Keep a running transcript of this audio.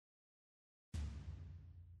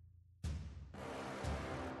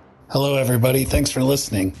Hello, everybody. Thanks for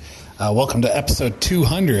listening. Welcome to episode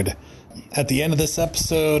 200. At the end of this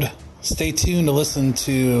episode, stay tuned to listen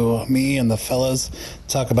to me and the fellas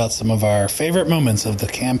talk about some of our favorite moments of the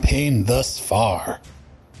campaign thus far.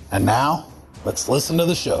 And now, let's listen to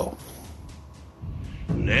the show.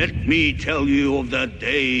 Let me tell you of the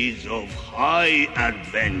days of high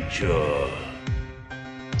adventure.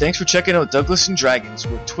 Thanks for checking out Douglas and Dragons,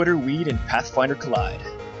 where Twitter, Weed, and Pathfinder collide.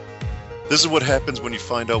 This is what happens when you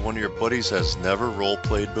find out one of your buddies has never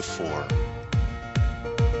role-played before.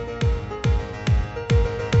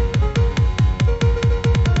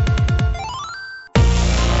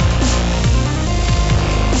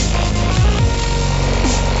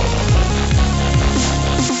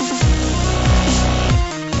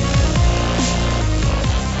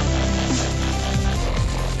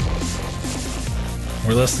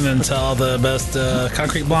 We're listening to all the best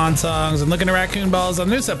Concrete Blonde songs and looking at raccoon balls on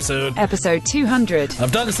this episode. Episode 200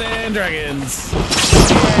 of Douglas and Dragons.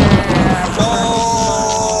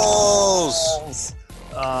 Balls!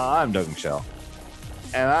 I'm Doug Michelle,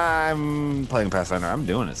 and I'm playing Pathfinder. I'm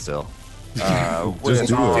doing it still.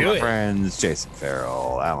 With all my friends, Jason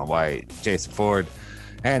Farrell, Alan White, Jason Ford,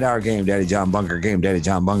 and our Game Daddy John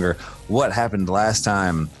Bunker. What happened last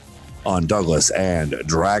time on Douglas and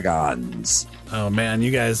Dragons? Oh man,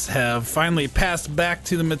 you guys have finally passed back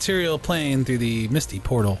to the material plane through the Misty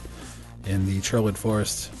portal in the Trailwood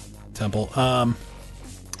Forest Temple.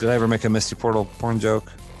 Did I ever make a Misty Portal porn joke?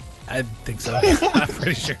 I think so. I'm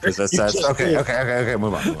pretty sure. Okay.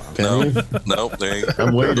 Move on. Nope. There you go.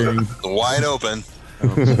 I'm waiting. Wide open.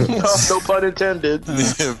 No pun intended.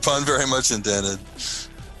 Pun very much intended.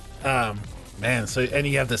 Man, so and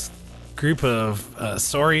you have this group of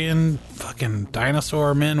Saurian fucking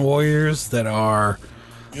dinosaur men warriors that are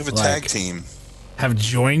You have a tag team. have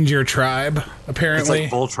joined your tribe It's apparently.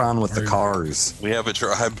 like Voltron with the cars. We have a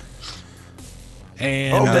tribe.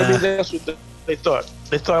 And Maybe that's what they thought.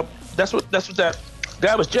 They thought that's what that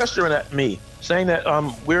guy was gesturing at me, saying that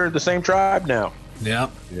we're the same tribe now.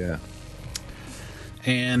 yeah.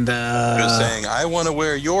 And Just saying, I want to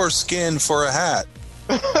wear your skin for a hat.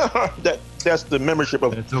 That's the membership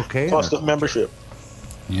of It's okay. cost of membership.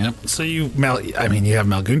 Yep. So you have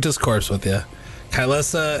Malgunta's corpse with you.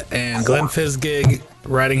 Kylesa and Glenn Fizgig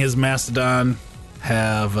riding his mastodon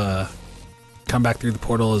have come back through the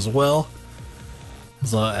portal as well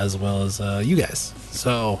as you guys.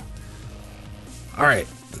 So, all right,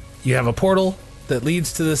 you have a portal that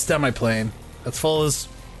leads to this demi-plane that's full of this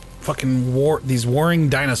fucking these warring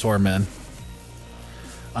dinosaur men.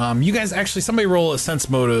 You guys actually, somebody roll a sense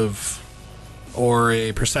motive or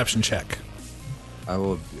a perception check. I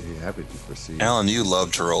will be happy to proceed. Alan, you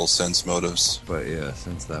love to roll sense motives. But yeah,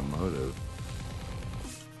 since that motive.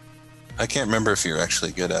 I can't remember if you're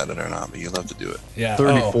actually good at it or not, but you love to do it. Yeah.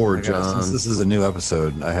 34, Since John. this is a new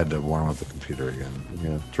episode, I had to warm up the computer again.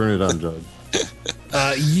 Yeah, turn it on, John.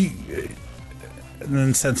 You and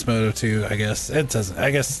then sense motive too. I guess it doesn't.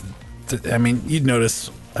 I guess you'd notice.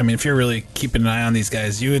 I mean, if you're really keeping an eye on these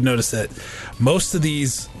guys, you would notice that most of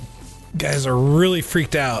these guys are really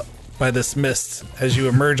freaked out by this mist as you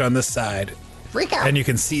emerge on this side. Freak out, and you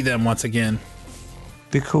can see them once again.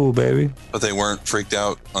 Be cool, baby. But they weren't freaked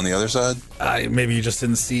out on the other side? Maybe you just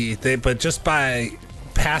didn't see. But just by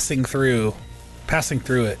passing through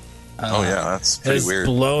it. Oh yeah, that's pretty has weird.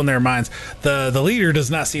 blown their minds. The leader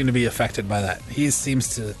does not seem to be affected by that. He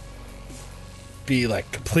seems to be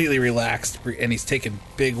like completely relaxed, and he's taking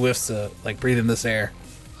big whiffs of like breathing this air.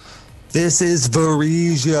 This is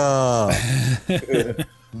Varesia.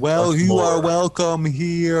 Well, you are welcome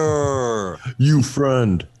here. You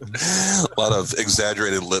friend. A lot of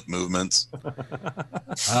exaggerated lip movements.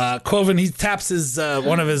 Quoven, he taps his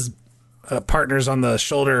one of his partners on the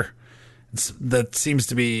shoulder that seems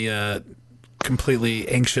to be completely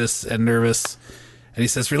anxious and nervous, and he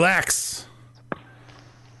says, "Relax.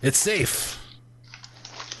 It's safe.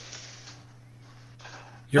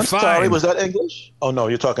 You're fine." Sorry, was that English? Oh no,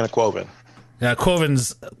 you're talking to Quoven. Yeah,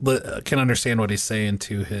 Quoven's can understand what he's saying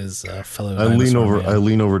to his fellow. I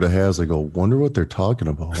lean over to Haz. I go, wonder what they're talking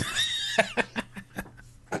about.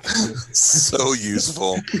 So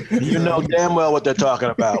useful. You know damn well what they're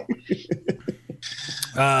talking about.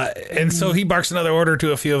 And so he barks another order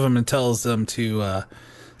to a few of them and tells them to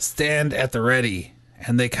stand at the ready.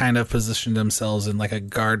 And they kind of position themselves in like a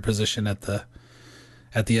guard position at the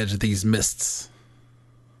edge of these mists.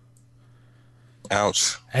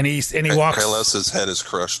 Ouch. And he walks. Kylesa's head is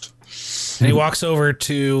crushed. And he walks over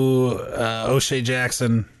to O'Shea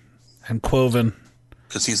Jackson and Quoven.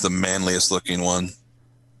 Because he's the manliest looking one.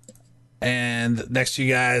 And next to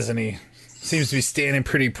you guys, and he seems to be standing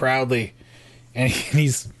pretty proudly. And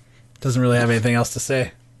he's doesn't really have anything else to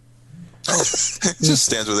say. Just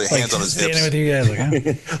stands with his hands on his standing hips. with you guys,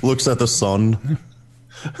 like, Looks at the sun.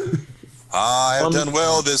 I have done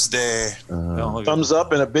well this day. Thumbs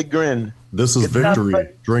up and a big grin. This is victory.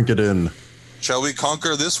 Drink it in. Shall we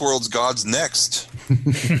conquer this world's gods next?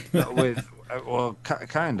 Wait, well,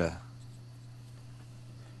 kinda.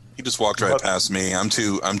 He just walked right past me. I'm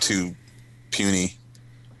too puny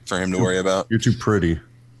for him to worry about. You're too pretty.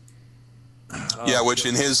 Yeah, which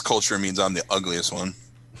in his culture means I'm the ugliest one.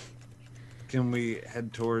 Can we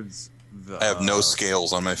head towards the? I have no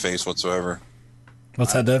scales on my face whatsoever.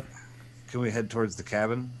 what's that, Doug? Can we head towards the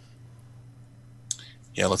cabin?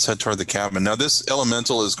 Yeah, let's head toward the cabin. Now, this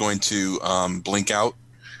elemental is going to blink out,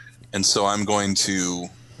 and so I'm going to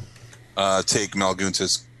take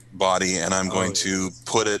Malgunta's body, and I'm going to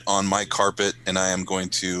put it on my carpet, and I am going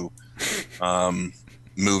to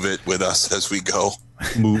move it with us as we go.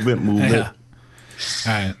 Move it. Yeah.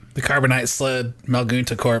 All right. The carbonite sled,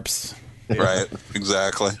 Malgunta corpse. Right,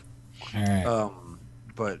 exactly. All right.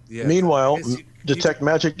 But yeah. Meanwhile, I guess detect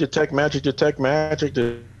magic.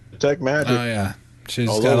 Oh, yeah. She's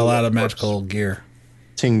All got a over lot the of corpse. magical gear.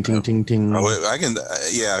 Ting, ting, ting, ting. Oh, I can.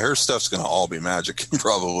 Yeah, her stuff's gonna all be magic,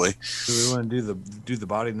 probably. Do we want to do the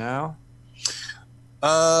body now?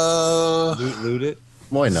 Loot it.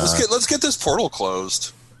 Why not? Let's get this portal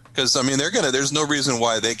closed, because I mean there's no reason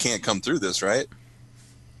why they can't come through this, right?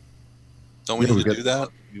 Don't we Yeah, need to we do that?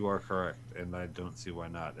 You are correct, and I don't see why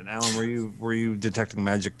not. And Alan, were you detecting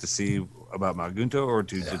magic to see about Malgunta, or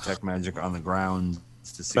to detect magic on the ground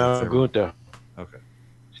to see? if there were- Malgunta. Okay.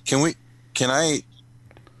 Can I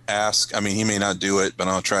ask? I mean, he may not do it, but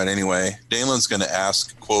I'll try it anyway. Dalen's going to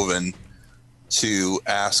ask Quoven to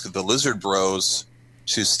ask the Lizard Bros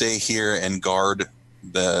to stay here and guard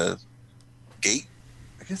the gate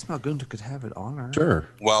I guess Malgunta could have it on her. Sure.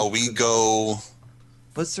 while we go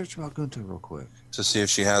Let's search Malgunta real quick. to see if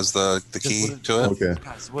she has the key what if- to it. Okay.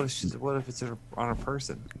 Guys, what if it's on a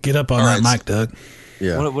person? Get up on All that right. mic, Doug.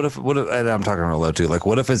 Yeah. What if and I'm talking real low too. Like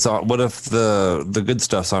what if it's on? What if the good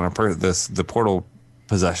stuff's on a the portal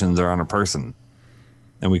possessions are on a person,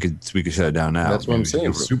 and we could shut it down now. That's what I'm Maybe saying.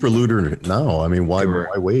 give her- Super looter now. I mean, why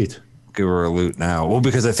wait? Give her a loot now. Well,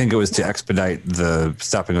 because I think it was to expedite the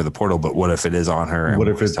stopping of the portal. But what if it is on her? and What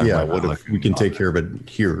we're if it's talking about what not if looking we can on take it? care of it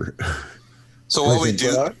here? So while we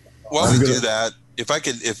do gonna- that, if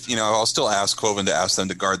I'll still ask Quoven to ask them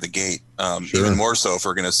to guard the gate. Sure. Even more so if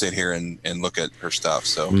we're going to sit here and look at her stuff.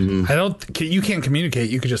 So You can't communicate.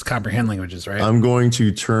 You could just comprehend languages, right? I'm going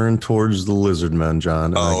to turn towards the lizard men,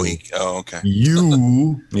 John. and I go, okay.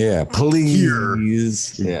 You Yeah,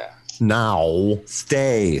 please. Yeah, now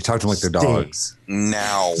stay. Talk to them like they're Stay. dogs.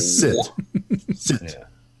 Now sit. Sit.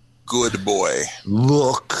 good boy.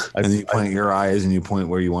 Look, I- and then you point your eyes and you point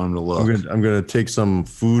where you want them to look. I'm gonna take some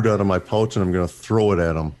food out of my pouch and I'm gonna throw it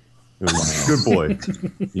at him. Good boy.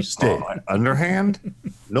 You stay. Underhand?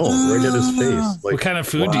 No, right at his face. Like, what kind of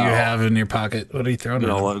food do you have in your pocket? What are you throwing? at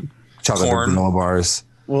him? Granola, chocolate Corn. granola bars.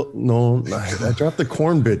 well, no, I dropped the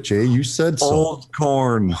corn bit, Jay. You said so. Old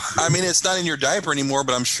corn. I mean, it's not in your diaper anymore,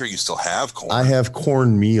 but I'm sure you still have corn. I have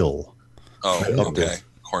cornmeal. Oh, love okay. this.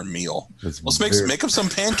 Cornmeal. It's Let's very- make them some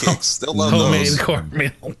pancakes. They'll love Homemade those.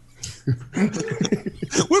 cornmeal.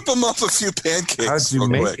 Whip them up a few pancakes. How'd you real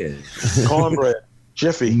make quick. it? Cornbread.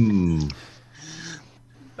 Jiffy.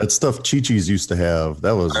 That stuff Chi-Chi's used to have.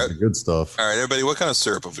 That was All right. the good stuff. All right, everybody, what kind of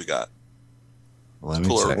syrup have we got? Let me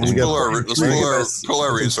Pull our, check. let's We got pull our, plenty. let's We pull got our, this- pull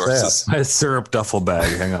our this is resources. My syrup duffel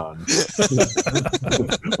bag. Hang on.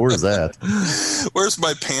 Where's that? Where's my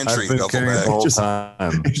I've pantry been duffel carrying it the bag? whole Just-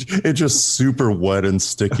 time. It's just super wet and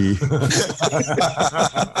sticky.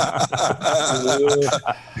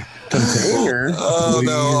 Container. Oh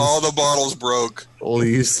no, all the bottles broke.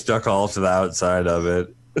 Please stuck all to the outside of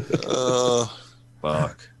it.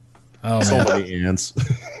 Fuck. Oh, So man. many ants.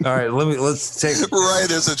 All right, let's take. Right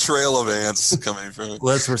as a trail of ants coming from it.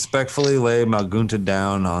 Let's respectfully lay Malgunta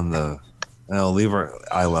down on the. Leave her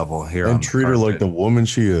eye level here on And the treat her like carpet. the woman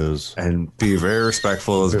she is. And be very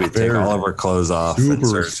respectful as we take Very- all of her clothes off and super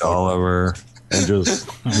search respectful. all of her And just,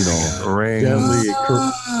 rings. gently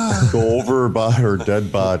go over by her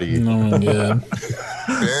dead body. Oh, yeah.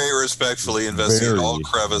 Very respectfully investigate Very. all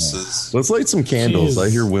crevices. Let's light some candles. Jeez. I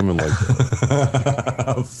hear women like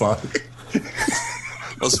that. Fuck.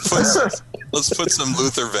 Let's put some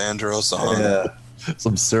Luther Vandross on.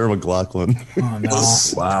 Some Sarah McLachlan. Oh,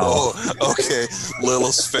 no. Wow. Oh, okay.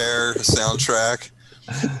 Lilith's Fair soundtrack.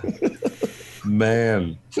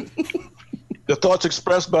 Man. The thoughts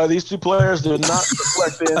expressed by these two players do not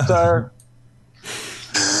reflect the entire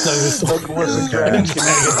Douglas and Dragons can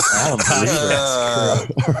make it. I don't believe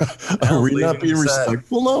it. Are we believe not it being was that.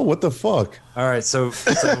 respectful now? What the fuck? All right, so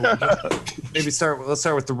maybe let's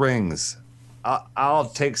start with the rings. I'll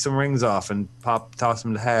take some rings off and toss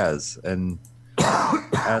them to Haz and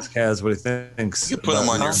ask Haz what he thinks. You put them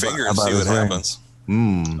on your finger and see what happens.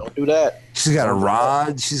 Don't do that. She's got a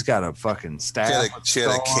rod. She's got a fucking staff. She had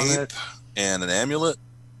a skull on cape it. and an amulet.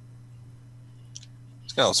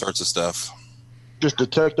 She's got all sorts of stuff. Just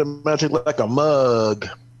detect the magic like a mug.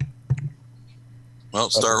 Well,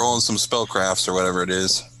 start rolling some spellcrafts or whatever it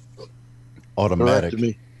is.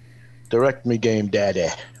 Automatic. Direct me, game daddy.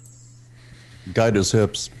 Guide his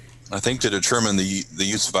hips. I think to determine the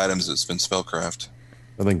use of items, it's been spellcraft.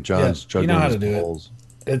 I think John's you juggling know how his to do it. balls.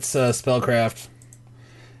 It's spellcraft,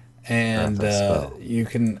 and you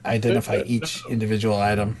can identify each individual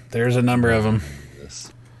item. There's a number of them.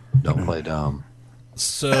 Don't play dumb.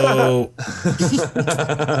 So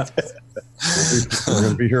We're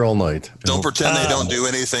gonna be here all night. Don't pretend they don't do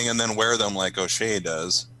anything and then wear them like O'Shea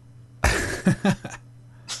does. I'm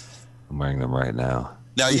wearing them right now.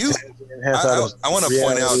 Now I want to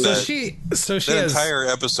point out so that she that has, entire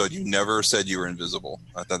episode, you never said you were invisible.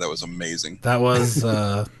 I thought that was amazing. that was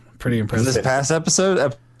pretty Is impressive. this past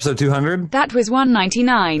episode 200? That was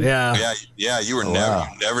 199. Yeah. Yeah, you were wow.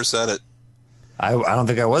 you never said it. I don't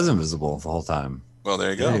think I was invisible the whole time. Well,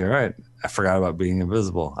 there you go. Yeah, you're right. I forgot about being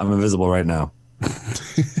invisible. I'm invisible right now.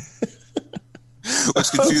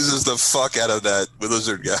 Which confuses the fuck out of that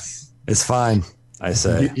lizard guy. It's fine. I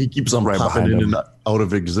say. He keeps on Right popping behind in him. and out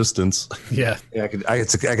of existence. Yeah. Yeah, I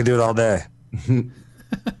could do it all day.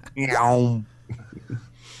 Meow.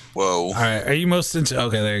 Whoa. All right. Are you most into?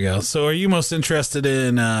 Okay, there you go. So, are you most interested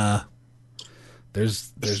in?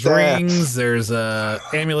 There's rings. There's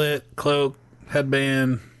amulet, cloak,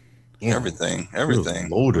 headband. Everything.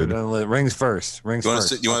 Loaded. Rings first. Rings You want,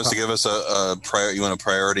 first. us to give us a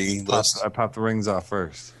priority list? I pop the rings off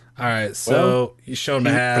first. All right. So you showed me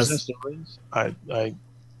Resist has. the rings.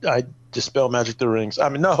 I dispel magic the rings. I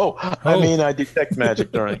mean, no. I Oh. mean, I detect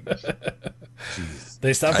magic the rings.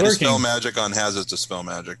 They stopped I working. dispel magic on Hazard's dispel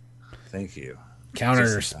magic. Thank you.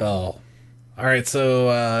 Counter spell. All right.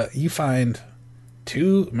 So you find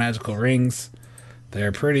 2 magical rings.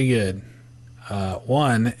 They're pretty good.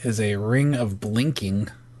 One is a ring of blinking,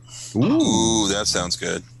 Ooh, that sounds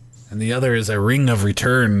good. and the other is a ring of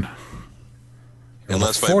return.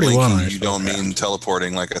 Unless by 41 on blinking your you don't spellcraft. mean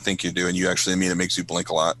teleporting like I think you do, and you actually mean it makes you blink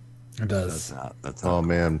a lot. It does. That's Oh not.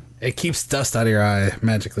 man, It keeps dust out of your eye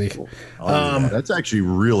magically. that's actually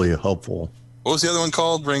really helpful. What was the other one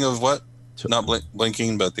called? Ring of what? Not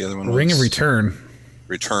blinking, but the other one was Ring of return.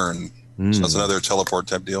 Return. So that's another teleport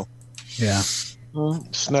type deal. Yeah.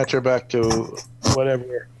 Snatch her back to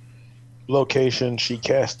whatever location she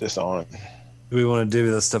cast this on. Do we want to divvy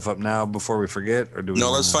this stuff up now before we forget, or do we?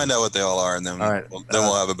 No, let's find out what they all are, and then All right.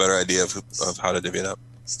 we'll have a better idea of how to divvy it up.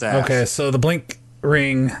 Staff. Okay, so the blink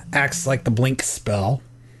ring acts like the blink spell.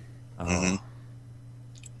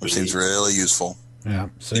 Which seems really useful. Yeah.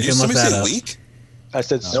 So Did you can look somebody that say up. weak? I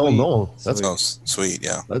said No, sweet. no, that's Sweet,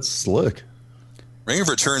 yeah. that's slick. Ring of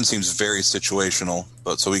Return seems very situational,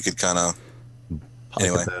 but so we could kind of. Pop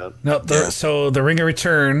Anyway. at that. No, Yeah. so the ring of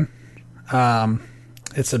return,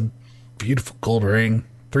 it's a beautiful gold ring.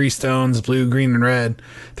 3 stones, blue, green, and red.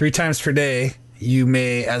 3 times per day, you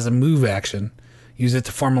may, as a move action, use it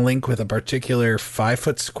to form a link with a particular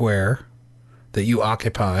 5-foot square that you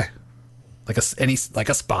occupy, like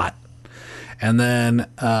a spot. And then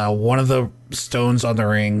one of the stones on the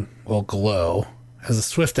ring will glow. As a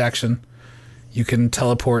swift action, you can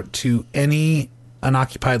teleport to any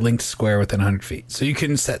unoccupied linked square within 100 feet. So you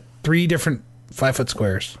can set 3 different 5-foot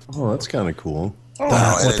squares Oh, that's kind of cool.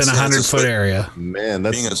 Wow, and within a it's a 100-foot swift- area. Man,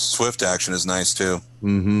 that's Being a swift action is nice too.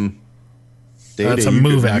 That's a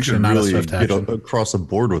move action, not a swift get action. across the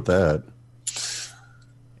board with that.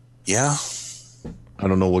 Yeah. I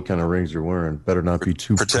don't know what kind of rings you're wearing. Better not be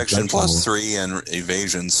too Protection protectional. plus 3 and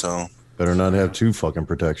evasion, so Better not have 2 fucking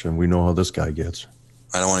protection. We know how this guy gets.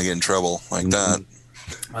 I don't want to get in trouble like that.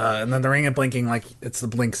 And then the ring of blinking, like it's the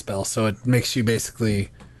blink spell, so it makes you basically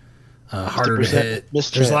harder to 50% hit.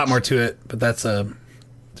 mischance. There's a lot more to it, but that's the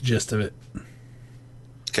gist of it.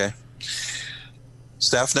 Okay.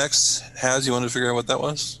 Staff next. Has you want to figure out what that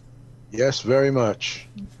was? Yes, very much.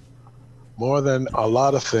 More than a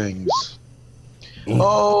lot of things.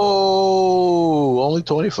 Oh, only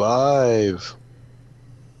 25.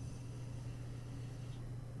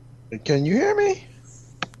 Can you hear me?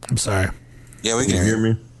 I'm sorry. Yeah, we Can can you hear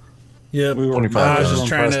me? Yep. We were 25. I was just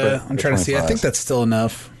impressed trying to. by I'm trying to see. I 25. think that's still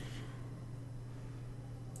enough.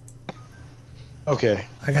 Okay.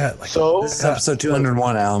 I got like So This is episode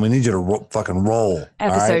 201, Alan. We need you to fucking roll.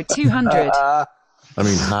 Episode 200. I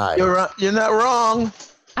mean, hi. you're not wrong.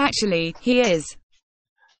 Actually, he is.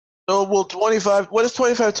 So will 25? What does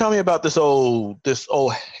 25 tell me about this old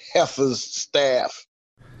heifer's staff?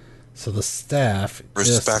 so the staff.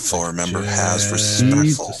 Respectful, remember, has She's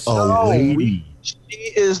respectful. a lady. She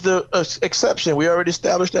is the exception. We already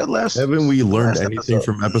established that last. Haven't we learned last anything episode.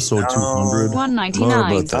 from episode 200?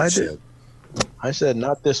 199. I did. I said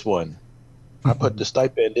not this one. I put the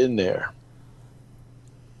stipend in there.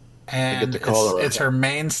 And get to call her it's out. her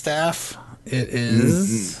main staff. It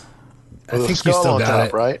is. I With a think you skull still on got top,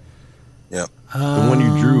 it. right? Yep. The one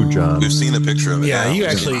you drew, John. We've seen a picture of it. Yeah, now. you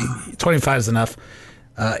actually 25 is enough.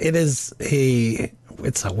 It is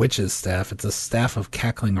it's a witch's staff. It's a staff of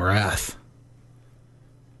cackling wrath.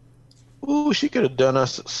 Ooh, she could have done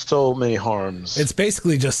us so many harms. It's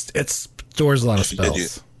basically just it stores a lot of She did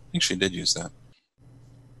spells. I think she did use that.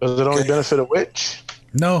 Does it only Okay. benefit a witch?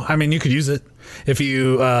 No, I mean you could use it if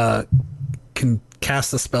you can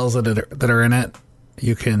cast the spells that are in it.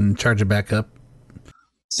 You can charge it back up.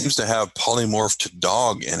 Seems to have polymorph to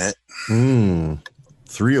dog in it.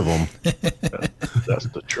 3 of them. That's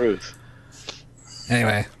the truth.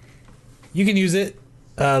 Anyway, you can use it.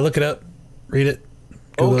 Look it up, read it.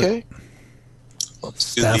 Google it. Okay.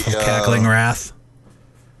 Let's do Staff of the, cackling wrath.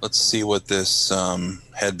 let's see what this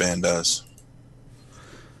headband does.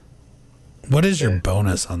 What is your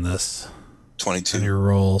bonus on this? 22. On your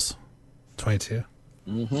rolls, 22.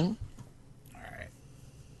 Mm-hmm.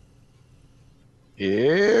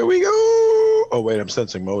 Here we go. Oh wait, I'm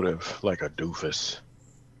sensing motive like a doofus.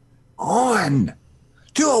 On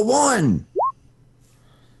 201.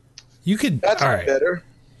 You could. That's all right. better.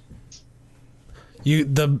 You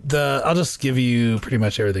the I'll just give you pretty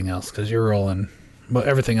much everything else because you're rolling. But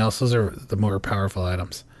everything else, those are the more powerful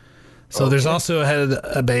items. So there's also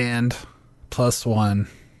a band +1.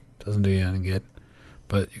 Doesn't do you any good,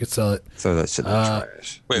 but you could sell it. Throw that shit in the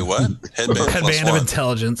trash. Wait, what? Headband plus Headband of one.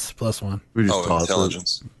 intelligence +1. We just Oh, toss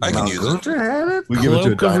intelligence. I can use it. it. We give it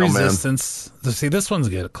to a Cloak of dino man. resistance. See, this one's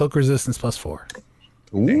good. Cloak resistance +4.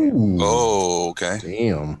 Ooh. Oh, okay.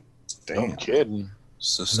 Damn. No kidding. The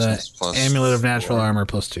Systems plus amulet of natural armor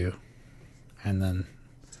 +2, and then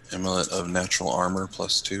amulet of natural armor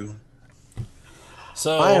 +2.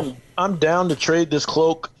 so I'm down to trade this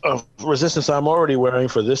cloak of resistance I'm already wearing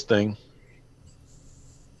for this thing.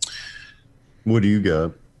 What do you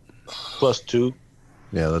got? +2.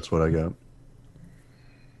 Yeah, that's what I got.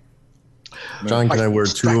 John, can I wear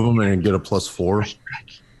 2 of them and get a +4?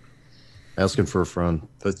 Asking for a friend.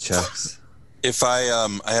 The checks. If I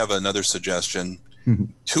have another suggestion.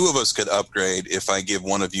 2 of us could upgrade if I give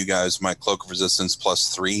one of you guys my cloak of resistance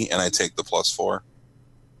 +3 and I take the +4.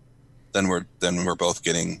 Then we're both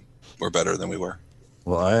we're better than we were.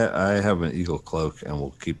 Well, I have an eagle cloak, and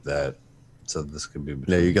we'll keep that. So this could be Yeah,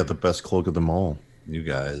 between you got the best cloak of them all. you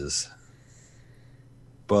guys.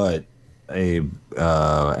 But a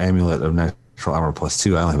amulet of natural armor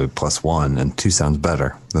 +2, I only have a +1, and 2 sounds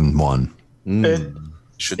better than 1. It You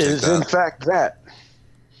should take is in that. fact that.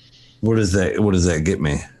 What does that get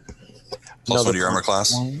me? +1 to your armor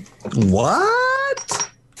class. What?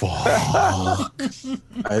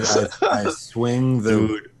 I swing the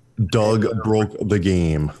Dude, Doug broke the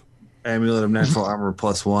game. amulet of natural armor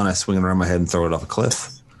 +1. I swing it around my head and throw it off a cliff.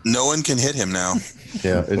 No one can hit him now.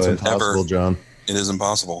 Yeah, it's impossible, Ever. John. It is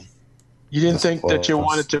impossible. You didn't think that you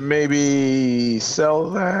wanted to maybe sell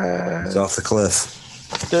that? It's off the cliff.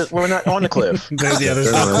 We're not on the cliff. there's the other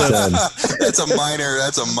That's what I side. said. That's a minor.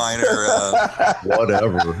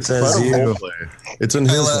 Whatever. Says Let him you. roleplay. It's in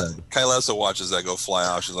his head. Kylesa watches that go fly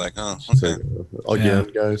out. She's like, oh, So, okay.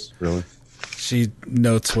 again, guys, really? She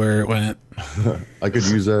notes where it went. I could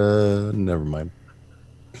use never mind.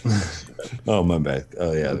 Oh, my bad.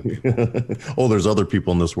 Oh, yeah. Oh, there's other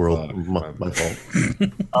people in this world. Oh, my fault.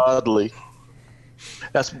 Oddly.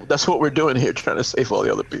 That's what we're doing here, trying to save all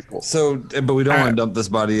the other people. So, but we don't want to dump this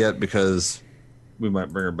body yet because we might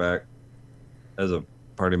bring her back as a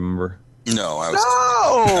party member. No, I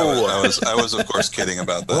No! was of course kidding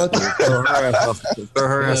about that. Throw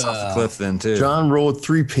her ass off the cliff then, too. John wrote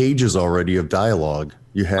 3 pages already of dialogue.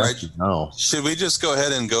 You have Right. to now. Should we just go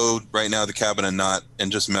ahead and go right now to the cabin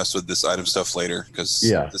and just mess with this item stuff later? Because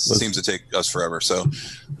Yeah, this let's- seems to take us forever. So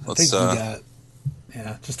I think let's. you got.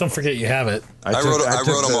 Yeah, just don't forget you have it. I wrote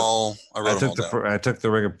them all. I took the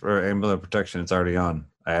ring of amulet of protection. It's already on.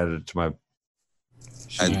 I added it to my.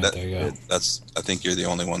 Right, there you go. I think you're the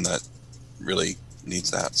only one that really needs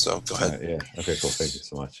that. So go ahead. Yeah. Okay. Cool. Thank you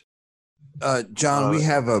so much. John, we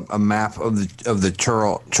have a map of the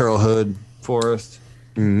Churlhood Forest.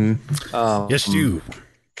 Mm-hmm. Yes, you do.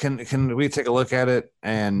 can we take a look at it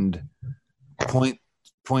and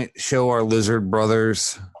show our lizard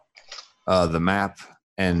brothers the map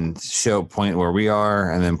and point where we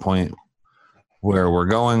are, and then point where we're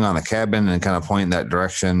going on the cabin, and kind of point in that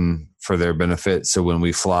direction for their benefit. So when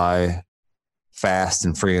we fly fast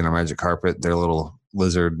and free in our magic carpet, their little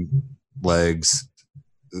lizard legs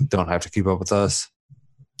don't have to keep up with us.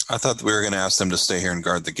 I thought we were going to ask them to stay here and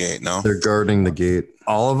guard the gate. No, They're guarding the gate.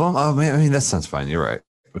 All of them? Oh, man, I mean, that sounds fine. You're right.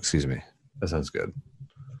 Excuse me. That sounds good.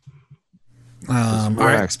 We're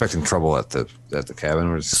not expecting trouble at the cabin.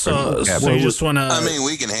 We're just So you just want to? I mean,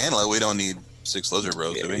 we can handle it. We don't need 6 lizard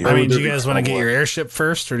bros. Do we? I mean, do you guys want to get your airship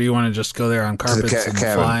first, or do you want to just go there on carpets and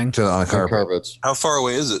flying? On the carpets. How far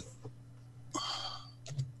away is it?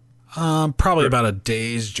 Probably about a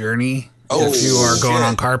day's journey. If you are going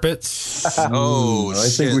on carpets. I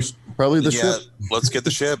think we should, probably the ship. Let's get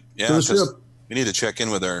the ship. Yeah, To the ship. we need to check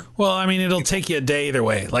in with her. Well, I mean, it'll take you a day either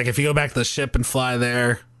way. Like if you go back to the ship and fly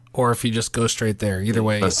there, or if you just go straight there. Either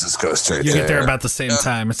way, let's just go straight. You get there about the same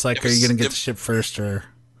time. It's like, are you going to get the ship first, or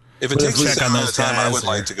if it takes the check same on amount those of time, I guys, would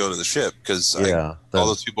like to go to the ship because all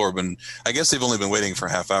those people have been. I guess they've only been waiting for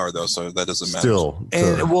a half hour though, so that doesn't matter. Still,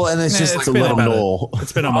 and it's just it's like been let 'em about know.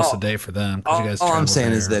 it's been almost a day for them. 'Cause you guys all I'm traveled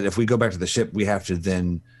saying is there. that if we go back to the ship, we have to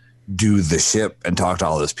then do the ship and talk to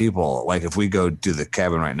all those people. Like if we go do the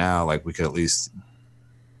cabin right now, like we could at least.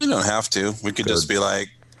 We don't have to. We could just be like,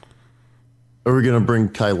 Are we going to bring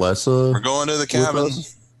Kylesa? we're going to the cabin.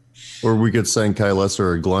 Or we could send Kylesa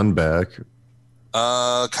or Glenn back.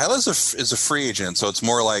 Kyla's is a free agent, so it's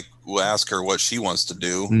more like we'll ask her what she wants to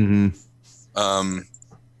do. Mm-hmm.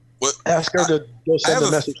 Ask her to go send a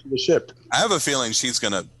a message to the ship. I have a feeling she's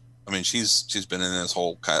gonna. I mean, she's been in this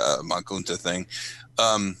whole Malgunta thing.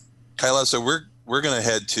 Kyla, so we're gonna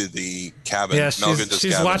head to the cabin. Yeah, she's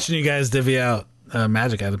cabin. watching you guys divvy out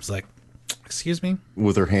magic items. Like, excuse me.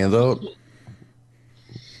 With her hand out.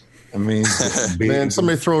 I mean, Man,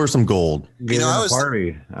 somebody throw her some gold. I was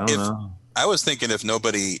party. I don't know. I was thinking if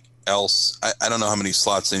nobody else, I don't know how many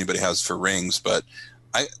slots anybody has for rings, but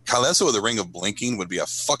Kylesa with a ring of blinking would be a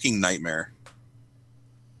fucking nightmare.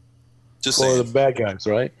 Just For saying. the bad guys,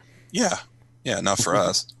 right? Yeah, not for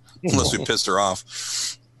us, unless we pissed her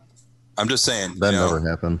off. I'm just saying. That never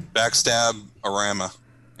happened. Backstab Arama.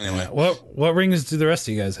 Anyway, What rings do the rest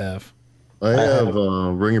of you guys have? I have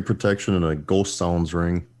a ring of protection and a ghost sounds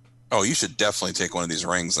ring. oh, you should definitely take one of these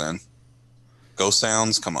rings then. Ghost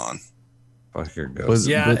sounds, come on. Fuck your ghost.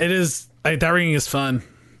 It is. That ring is fun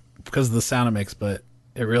because of the sound it makes, but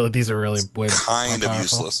these are really way Kind more of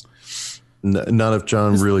powerful. useless. Not if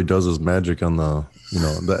John really does his magic on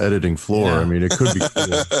the editing floor. Yeah. I mean, it could be cool.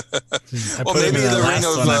 I Well, put it maybe in that the last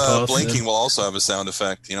ring one I of posted. blinking will also have a sound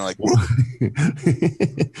effect. Like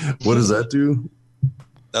What does that do?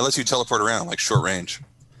 that lets you teleport around, like short range.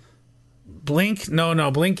 Blink? No.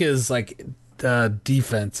 Blink is like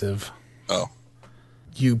defensive. Oh,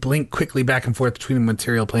 You blink quickly back and forth between the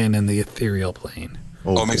material plane and the ethereal plane.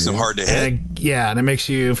 it makes them hard to hit. And it makes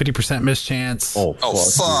you 50% mischance. Oh, Oh,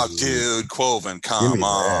 fuck, dude. Quoven, Give come me that.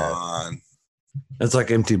 on. It's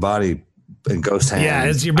like empty body and ghost hands. Yeah,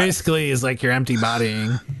 you're basically is like you're empty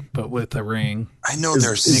bodying, but with a ring. I know Is-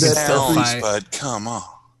 there's is that sounds, every- but come on.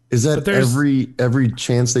 Is that But there's- every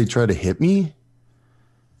chance they try to hit me?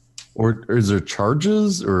 Or is there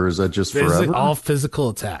charges, or is that just forever? All physical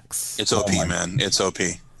attacks. It's OP, man. It's OP.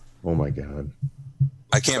 Oh my god,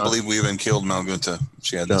 I can't believe we even killed Malgunta.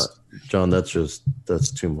 She had this. John, that's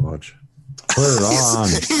too much. Put it on.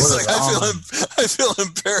 He's like, I feel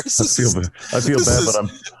embarrassed. I feel bad, but I'm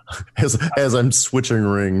as I'm switching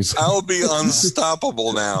rings. I'll be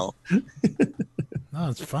unstoppable now. No,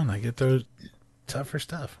 it's fun. I get those tougher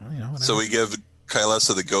stuff. Whatever. So we give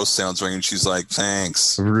Kylesa the ghost sounds ring, and she's like,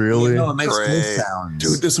 "Thanks, Really, No, it makes Great. good sounds.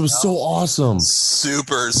 dude, this was so awesome.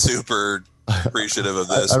 super, super appreciative of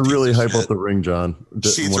this." I really piece of hype shit. up the ring, John.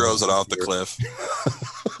 She throws it off the cliff,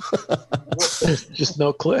 Just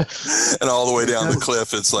no cliff. and all the way down the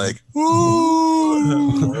cliff, it's like,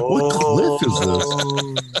 What cliff is this?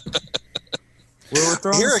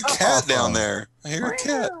 I hear a cat down there. I hear a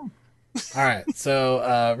cat. All right,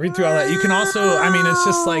 so read through all that. You can also, it's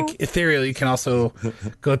just like ethereal. You can also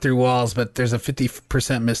go through walls, but there's a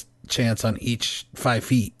 50% miss chance on each 5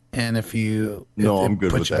 feet. And if you, I'm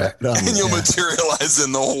good with you that. back. And you'll materialize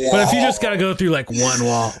in the wall. But if you just got to go through like one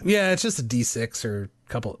wall, it's just a D6 or a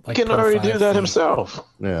couple. Like He can per already 5 do that feet. himself.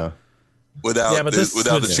 Yeah, without Yeah, but this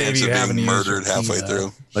without would the save chance you of having being to use your murdered halfway key,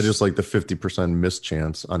 through. I just like the 50% miss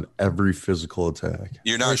chance on every physical attack.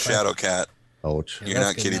 You're not Shadow Cat. Ouch! You're that's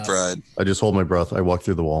not good Kitty enough. Pride. I just hold my breath. I walk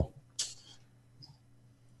through the wall.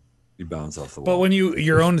 You bounce off the wall. But when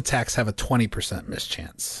your own attacks have a 20% miss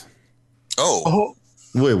chance. Oh.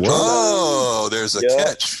 Wait, what? Oh, there's a Yeah.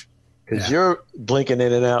 catch. Because you're blinking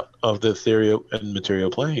in and out of the ethereal and material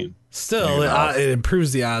plane. Still, it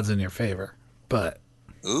improves the odds in your favor. But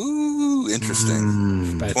Ooh,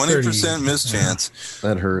 interesting. by 20% miss chance.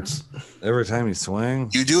 That hurts. Every time you swing,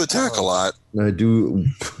 You do attack a lot. I do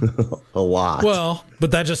a lot. Well,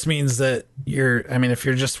 but that just means that if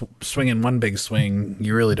you're just swinging one big swing,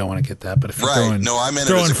 you really don't want to get that. But if you're Right. throwing, No, I meant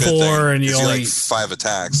it as throwing a good four thing. and you If only, like 5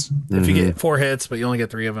 attacks. if you get 4 hits, but you only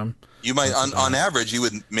get 3 of them. You might, on average, you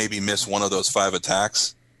would maybe miss one of those 5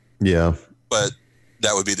 attacks, Yeah. but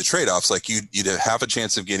that would be the trade-offs. Like you'd have half a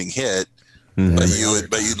chance of getting hit, but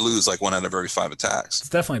you'd lose like 1 out of every 5 attacks. It's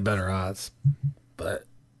definitely better odds. But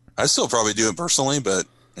I still probably do it personally, but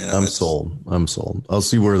I'm sold. I'll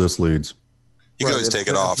see where this leads. you can always take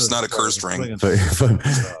it off. It's not a cursed ring.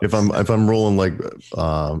 If I'm rolling like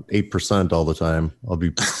 8% all the time, I'll be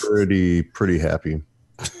pretty happy.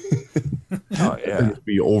 Oh yeah.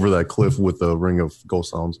 Be over that cliff with the ring of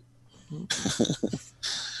ghost sounds.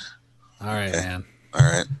 all right, man. All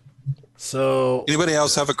right. So Anybody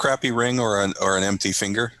else have a crappy ring or an empty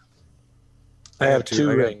finger? I have 2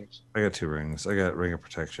 rings. I got 2 rings. I got Ring of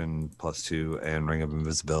Protection +2 and Ring of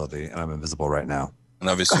Invisibility, and I'm invisible right now. And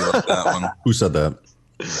obviously you like that one. Who said that?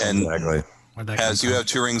 And Exactly. where'd that come Has you from? have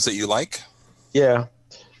 2 rings that you like? Yeah.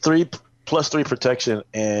 3 +3 protection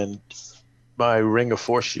and my ring of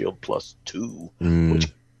force shield +2.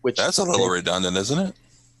 Which That's a little redundant, isn't it?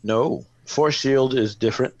 No. Force shield is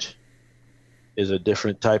different. Is a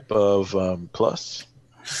different type of plus.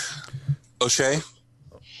 O'Shea?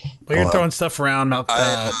 Well, you're throwing stuff around.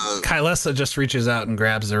 I- Kylesa just reaches out and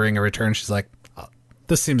grabs the ring of return. She's like, oh,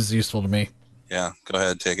 "This seems useful to me." Yeah, go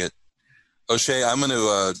ahead, take it. O'Shea, I'm going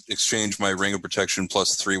to exchange my Ring of Protection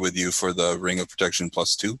 +3 with you for the Ring of Protection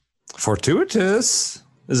 +2. Fortuitous.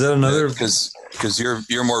 Is that another? Because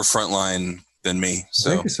you're more frontline than me. So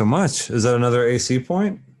Thank you so much. Is that another AC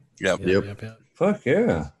point? yep. Yep. Fuck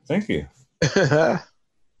yeah. Thank you.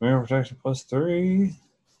 Ring of Protection +3.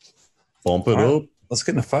 Bump it up. Let's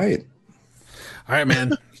get in a fight. All right,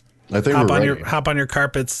 man. I think hop we're on ready. hop on your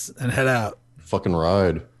carpets and head out. Fucking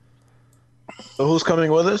ride. So who's coming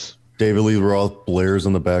with us? David Lee Roth blares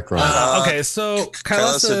in the background. Okay, so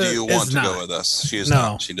Kylesa, do you want to not. go with us? She is No.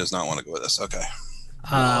 not. She does not want to go with us. Okay.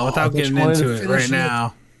 Without getting into it right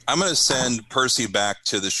now. I'm going to send Percy back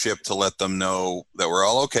to the ship to let them know that we're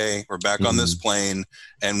all okay. We're back on this plane,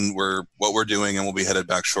 and what we're doing, and we'll be headed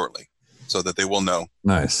back shortly, so that they will know.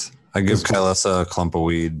 Nice. I give Kylesa a clump of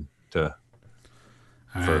weed All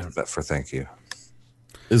right. for thank you.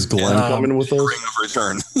 Is Glenn coming with us? Ring of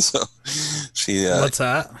return. So she. What's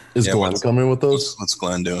that? Is yeah, Glenn coming with us? What's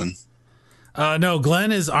Glenn doing? No,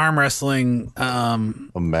 Glenn is arm wrestling the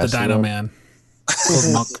mess Dino up? Man.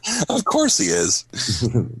 Of course he is.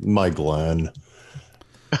 My Glenn.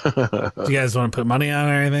 Do you guys want to put money on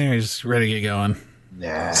it or anything, or are you just ready to get going?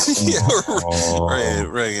 Nah. Yeah,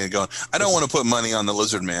 ready to get going. I don't want to put money on the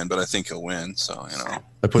Lizard Man, but I think he'll win. So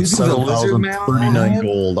I put You think the Lizard Man will 7,039 win?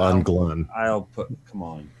 gold on Glenn. I'll put. Come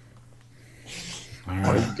on.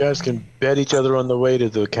 You guys can bet each other on the way to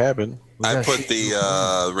the cabin. I put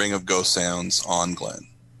the Ring of Ghost Sounds on Glenn.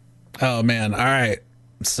 Oh man! All right.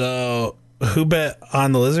 So who bet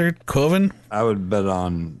on the lizard? Quoven? I would bet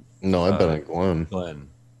on No, I bet on Glenn. Glenn.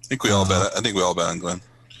 I think we all bet on Glenn.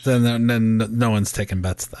 Then no one's taking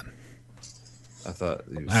bets then. I thought.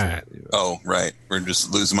 You All right. Oh, right. We're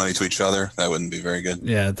just losing money to each other. That wouldn't be very good.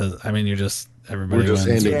 Yeah, it does. I mean, you're just everybody. We're just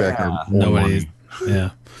wins. handing back our own Nobody. money. Yeah,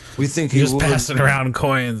 We think you're he just would. passing around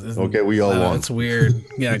coins. Okay, we all won. It's weird.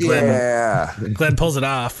 Yeah, Glenn. Yeah. Glenn pulls it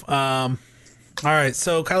off. All right,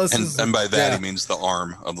 so Kylesa And by that, he means the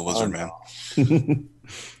arm of the Lizard Man.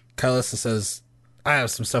 Kylesa says, "I have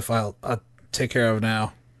some stuff I'll take care of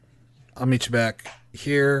now. I'll meet you back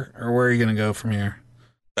here, or where are you gonna go from here?"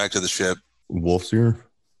 Back to the ship, Wolf's here.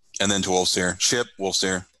 and then to Wolfseer. Ship,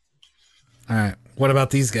 Wolfseer. All right. What about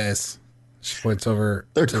these guys? She points over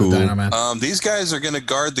They're to cool. the Dino Man. These guys are going to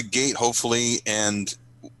guard the gate, hopefully, and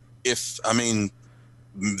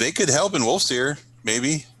they could help in Wolfseer,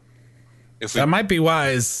 maybe. If we, That might be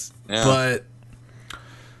wise, Yeah. but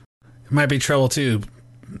it might be trouble too.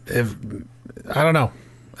 If I don't know.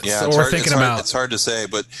 yeah, So it's we're hard, thinking it's hard, about. It's hard to say,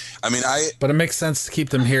 but But it makes sense to keep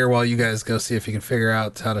them here while you guys go see if you can figure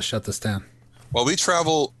out how to shut this down. while we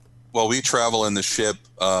travel in the ship,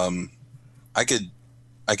 I could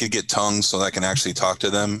get tongues so that I can actually talk to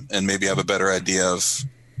them and maybe have a better idea of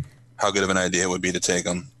how good of an idea it would be to take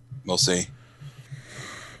them. We'll see.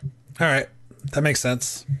 All right, that makes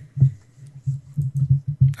sense.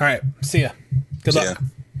 All right, see ya. Good See luck. ya.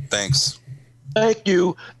 Thanks. Thank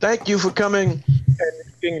you for coming and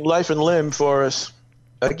giving life and limb for us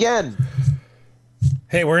again.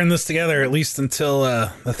 Hey, we're in this together at least until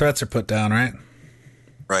the threats are put down, right?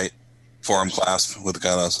 Right. Forearm clasp with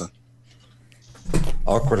Kailasa.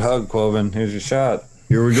 Awkward hug, Quoven. Here's your shot.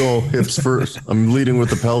 Here we go. Hips first. I'm leading with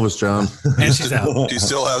the pelvis, John. And she's out. Do you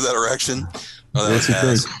still have that erection? Oh, that What's he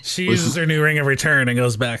was think? She uses her new ring of return and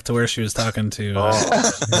goes back to where she was talking to Glenn.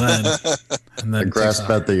 And I then grasp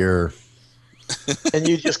at the air. And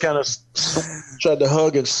you just kind of tried to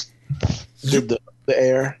hug and did the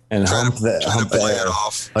air. And hump trying to the play it air.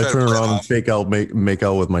 off. I Try to turn play it around and off. fake out, make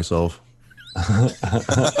out with myself.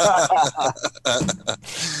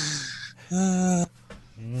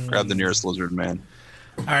 Grab the nearest lizard man.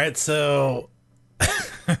 All right, so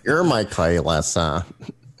You're my Kailasa.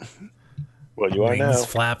 Well, you are now. wings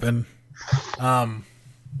flapping. All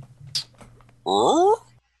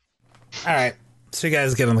right, so you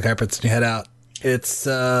guys get on the carpets and you head out. It's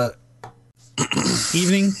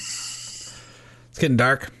evening. It's getting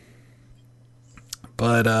dark,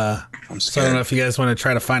 but I'm so I scared. don't know if you guys want to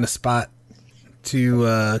try to find a spot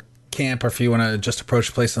to camp, or if you want to just approach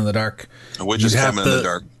the place in the dark. The witch is You'd have coming in the to-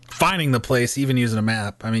 dark. Finding the place, even using a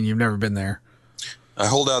map. I mean, you've never been there. I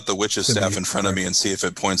hold out the witch's Could staff be in front of me and see if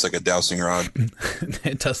it points like a dowsing rod.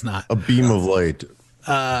 It does not. A beam of light.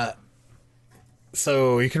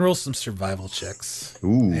 So you can roll some survival checks.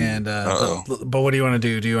 Ooh. And Uh-oh. but what do you want to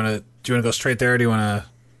do? Do you want to go straight there? Or do you want to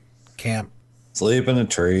camp? Sleep in a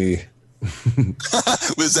tree. Is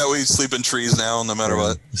that where you sleep in trees now, no matter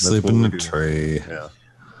what? Sleep what in we a do. tree. Yeah.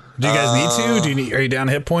 Do you guys need to? Are you down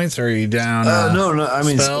hit points, or are you down? No. I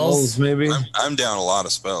mean, spells maybe. I'm down a lot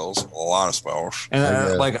of spells. A lot of spells. And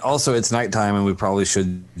Okay. like, also, it's nighttime, and we probably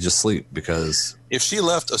should just sleep because If she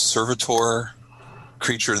left a servitor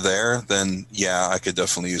creature there, then yeah, I could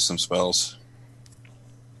definitely use some spells.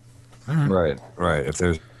 right. If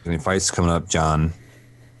there's any fights coming up, John.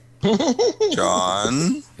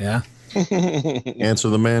 John, Yeah. Answer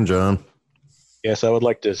the man, John. Yes, I would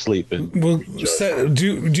like to sleep in. Well,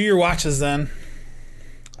 do your watches then.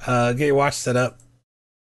 Get your watch set up.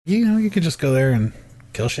 You could just go there and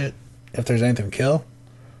kill shit if there's anything to kill,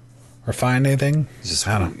 or find anything. Just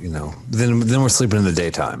I don't know. Then we're sleeping in the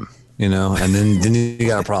daytime. And then you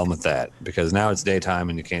got a problem with that because now it's daytime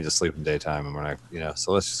and you can't just sleep in daytime, and we're not.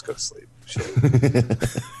 So let's just go to sleep. Shit.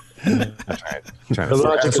 I'm trying to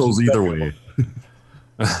We're assholes either way.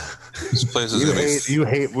 this place is gonna be. you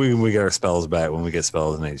hate when we get our spells back, when we get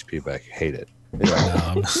spells and HP back. You hate it. No,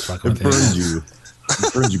 I'm just fucking It with you. burned you.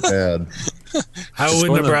 It burned you bad. I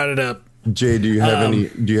wouldn't have brought it up. Jay, do you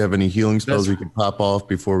have any healing spells we can pop off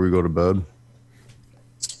before we go to bed?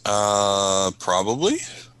 Probably.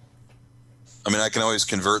 I mean, I can always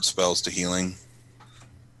convert spells to healing.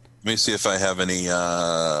 Let me see if I have any.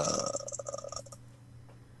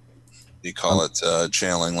 You call it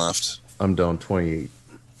channeling left? I'm down 28.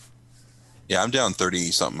 Yeah, I'm down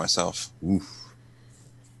 30 something myself. Oof.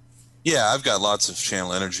 Yeah, I've got lots of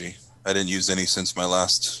channel energy. I didn't use any since my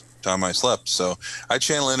last time I slept, so I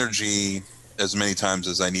channel energy as many times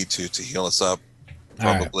as I need to heal us up. All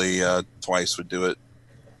right. Probably twice would do it.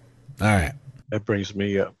 All right. That brings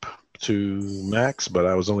me up to max, but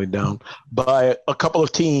I was only down by a couple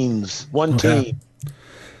of teens. One Okay. teen.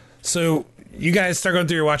 So you guys start going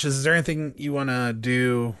through your watches. Is there anything you want to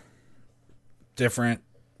do different,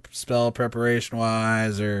 spell preparation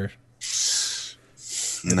wise, or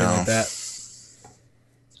anything No, like that?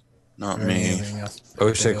 not Or me. anything else?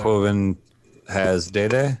 O'Shea Quoven has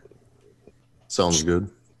Day. Sounds good.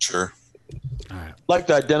 Sure. Like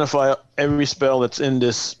to identify every spell that's in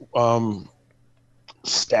this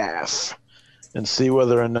staff and see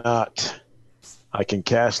whether or not I can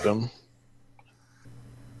cast them.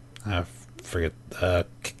 I forget.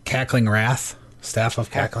 Cackling Wrath. Staff of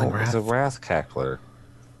Cackling It's Wrath. a Wrath Cackler.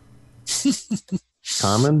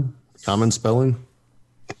 Common spelling?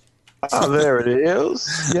 Oh, there it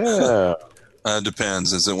is. Yeah.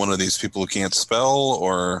 Depends. Is it one of these people who can't spell,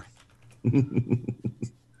 or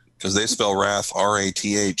because they spell wrath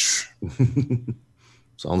R-A-T-H?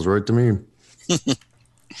 Sounds right to me.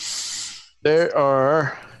 There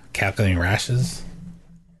are Cackling Rashes.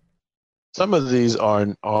 some of these are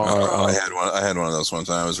I had one of those one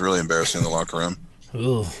time. It was really embarrassing in the locker room.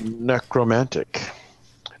 Ooh. necromantic.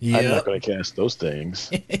 I'm Yeah. not going to cast those things.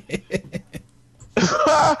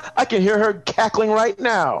 I can hear her cackling right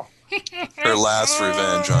now. Her last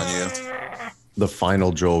revenge on you. The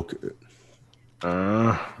final joke.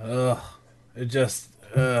 It just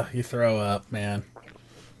you throw up, man.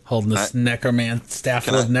 Holding this staff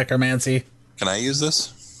Can of I- necromancy. Can I use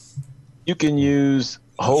this? You can use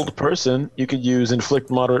Hold person, you could use inflict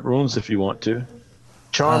moderate wounds if you want to.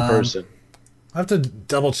 Charm person. I have to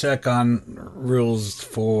double check on rules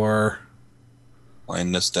for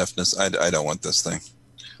blindness, deafness. I don't want this thing.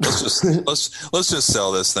 Let's just let's just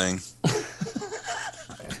sell this thing.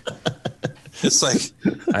 It's like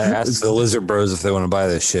I asked the Lizard Bros if they want to buy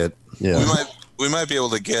this shit. Yeah. we might be able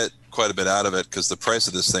to get quite a bit out of it because the price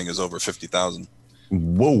of this thing is over 50,000.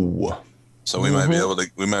 Whoa. So we might be able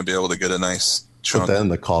to get a nice chunk. Put that in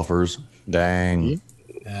the coffers. Dang.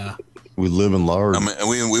 yeah. We live in large. I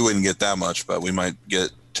mean, we wouldn't get that much, but we might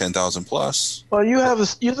get 10,000 plus. Well, you're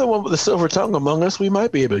the one with the silver tongue among us. We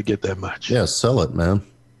might be able to get that much. Yeah, sell it, man.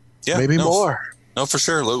 Yeah, Maybe more. No, for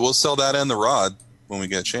sure. We'll sell that and the rod when we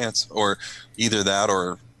get a chance, or either that,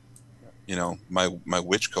 or my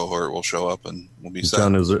witch cohort will show up and we'll be set.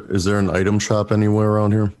 John, is there an item shop anywhere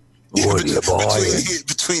around here? Yeah,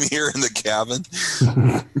 between here and the cabin.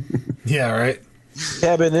 Yeah, right.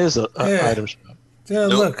 Cabin is an Yeah. item shop. Yeah, A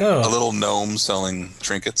look, little gnome selling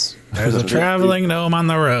trinkets. there's a traveling gnome on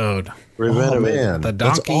the road. Oh, man. The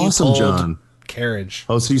That's donkey awesome, pulled John. carriage.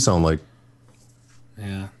 How's he sound like?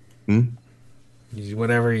 Yeah. Hmm?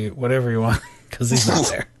 Whatever you want, because he's not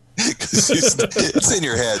there. It's in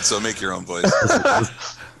your head, so make your own voice.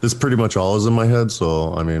 This pretty much all is in my head,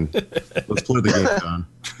 so, I mean, let's play the game, John.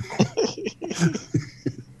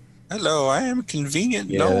 Hello, I am convenient.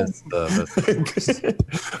 Yeah, No,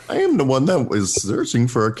 I am the one that was searching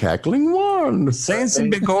for a cackling wand. Saints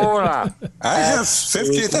and Bigora. I have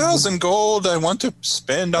 50,000 gold. I want to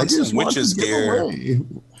spend on some witches gear. All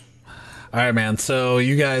right, man. So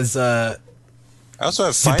you guys, I also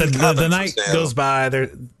have fine the cabin night for sale. goes by.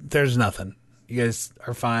 There's nothing. You guys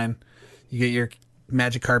are fine. You get your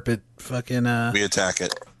magic carpet, fucking We attack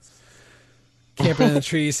it. camping in the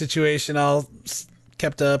tree situation all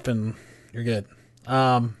kept up, and you're good.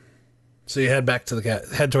 So you head back to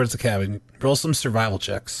head towards the cabin. Roll some survival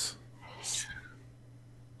checks.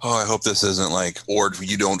 Oh, I hope this isn't like, or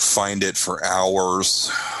you don't find it for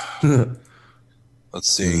hours. Let's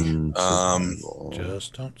see.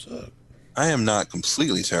 Just don't suck. I am not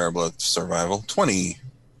completely terrible at survival. 20.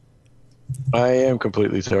 I am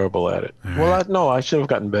completely terrible at it. Well, I should have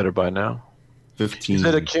gotten better by now. 15. Is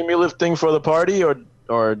it a cumulative thing for the party, or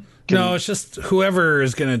No, it's just whoever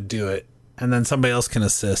is going to do it, and then somebody else can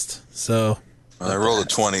assist. So I rolled a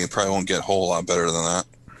 20. Probably won't get a whole lot better than that.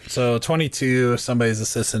 So 22, somebody's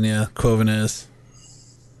assisting you. Quoven is.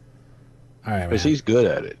 All right, man. because he's good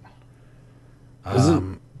at it?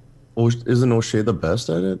 Isn't O'Shea the best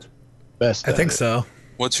at it? Best. I at think it. so.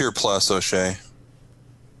 What's your plus, O'Shea?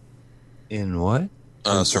 In what?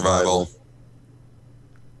 Survival.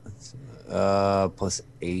 Plus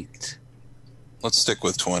 8. Let's stick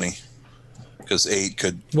with 20. Because 8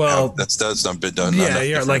 could. Well, that's not been done. Yeah, enough you're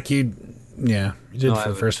different. like you. Yeah, you did No, for I the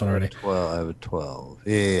have first one already. 12. I have a 12.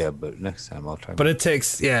 Yeah, but next time I'll try. But it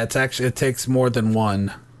takes, it takes more than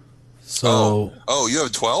one. So, Oh, you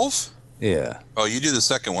have 12? yeah. Oh, you do the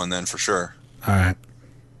second one then for sure. all right.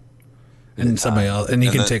 And somebody else, and you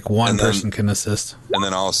And can then- take one and then- person can assist. And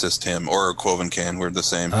then I'll assist him, or Quoven can. We're the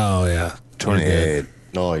same. Oh yeah, 28.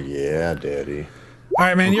 Oh, yeah, daddy. All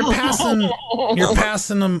right, man. You're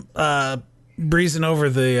passing them, breezing over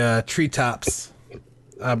the treetops.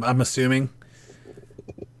 I'm assuming,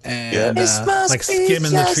 and like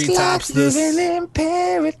skimming the treetops. in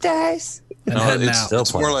paradise. And No, heading it's, out.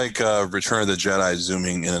 it's more like Return of the Jedi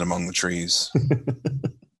zooming in and among the trees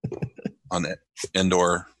on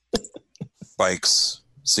indoor bikes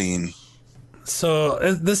scene, So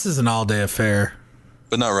this is an all-day affair.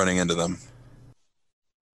 but not running into them.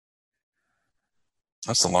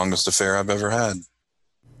 That's the longest affair I've ever had.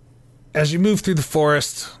 As you move through the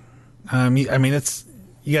forest, you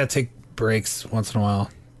gotta take breaks once in a while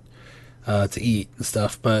to eat and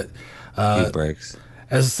stuff. But Eat breaks.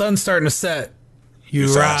 as the sun's starting to set, you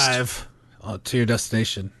Too fast. arrive to your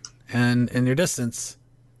destination, and in the distance,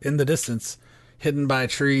 hidden by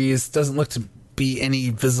trees, doesn't look to be any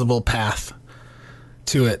visible path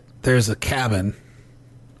to it. There's a cabin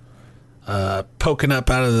poking up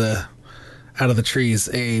out of the trees,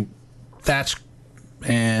 a thatch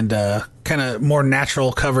and kind of more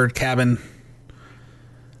natural covered cabin.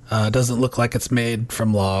 Doesn't look like it's made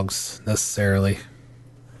from logs necessarily.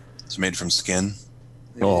 It's made from skin.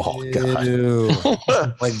 Oh, God. Ew.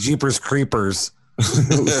 Like Jeepers Creepers.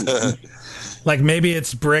 Like maybe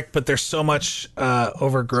it's brick, but there's so much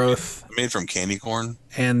overgrowth, Made from candy corn.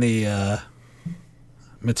 and the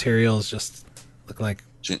materials just look like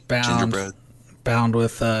Gingerbread. bound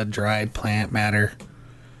with dried plant matter.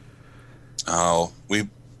 Oh,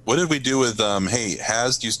 what did we do with hey,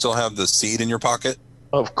 do you still have the seed in your pocket?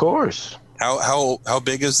 Of course. How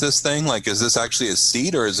big is this thing? Like, is this actually a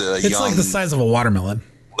seed or is it a It's young like the size of a watermelon.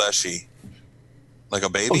 fleshy? Like a Oh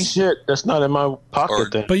baby? shit, that's not in my pocket Or-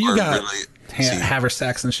 then. But you Or got really ha- seed?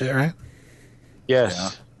 haversacks and shit, right? Yes, Yeah.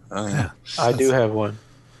 Oh, yeah. I do have one.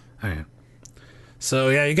 All right. So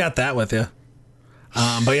yeah, you got that with you.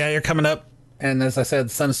 But yeah, you're coming up, and as I said, the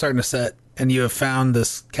sun's starting to set, and you have found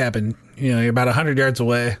this cabin. You know, you're about 100 yards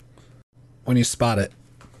away when you spot it.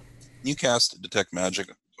 You cast detect magic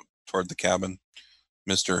toward the cabin,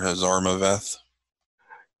 Mr. Hazarmaveth.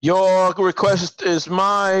 Your request is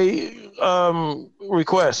my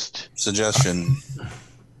request. Suggestion.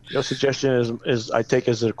 Your suggestion is I take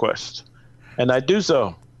as a request, and I do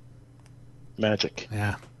so. Magic.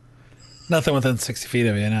 Yeah. Nothing within 60 feet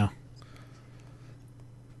of you now.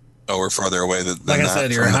 Oh, we're farther away than Like I that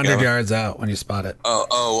said, you're from the 100 cabin? yards out when you spot it.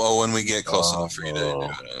 Oh, when we get close enough for you to do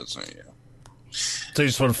it. So, yeah. So you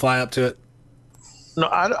just want to fly up to it? No,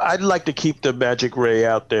 I'd like to keep the magic ray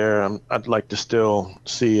out there. I'd like to still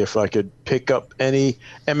see if I could pick up any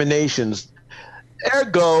emanations.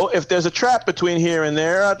 Ergo, if there's a trap between here and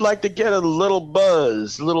there, I'd like to get a little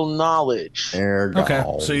buzz, a little knowledge. Ergo. Okay.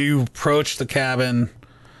 So you approach the cabin.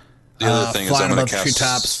 The other thing is I'm flying going above to the cast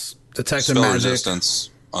treetops, detect spell magic, resistance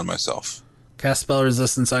on myself. cast spell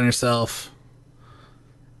resistance on yourself,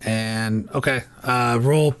 and okay,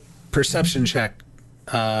 roll perception check.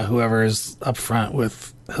 Whoever is up front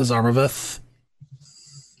with Hazarmaveth.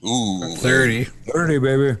 Ooh, 30. 30,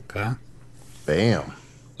 baby. Okay. Bam.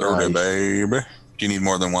 30, baby. Do you need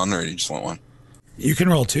more than one, or do you just want one? You can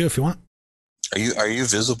roll 2 if you want. Are you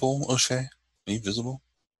visible, O'Shea? Are you visible?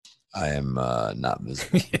 I am not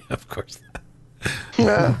visible. Yeah, of course.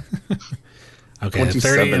 Yeah. Okay,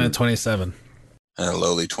 30 and a 27. 27. And a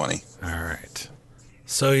lowly 20. All right.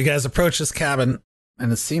 So you guys approach this cabin,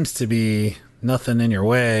 and it seems to be nothing in your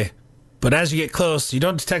way. But as you get close, you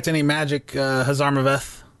don't detect any magic,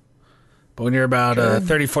 Hazarmaveth. But when you're about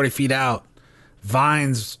 30, 40 feet out,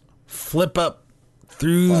 vines flip up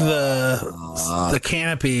through the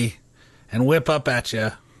canopy and whip up at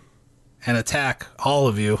you and attack all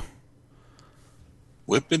of you.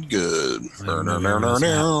 Whipping good.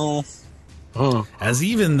 As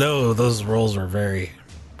even though those rolls were very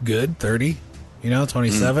good, 30,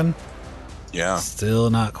 27, Yeah. still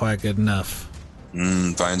not quite good enough.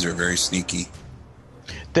 Vines are very sneaky.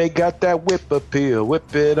 They got that whip appeal.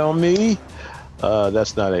 Whip it on me.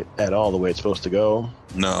 That's not at all the way it's supposed to go.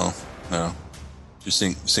 No. You're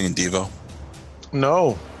singing Devo?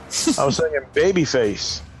 No. I was singing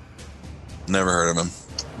Babyface. Never heard of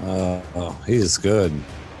him. He's good.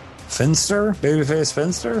 Finster? Babyface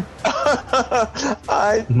Finster?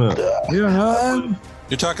 You don't know him?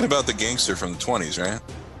 You're talking about the gangster from the 20s, right?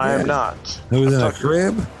 I am not. He was in a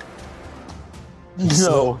crib?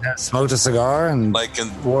 No. Smoked a cigar and Like in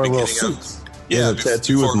wore a little beginning of- suit. Yeah, a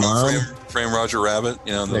tattoo before with mom. Frame Roger Rabbit.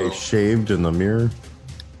 The They little- shaved in the mirror.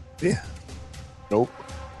 Yeah. Nope.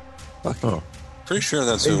 Oh, pretty sure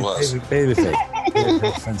that's who it was. Babyface.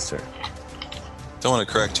 Babyface Finster. Don't want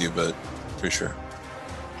to correct you, but pretty sure.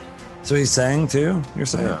 So he sang too? You're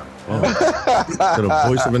saying? got a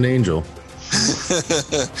voice of an angel.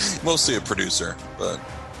 Mostly a producer, but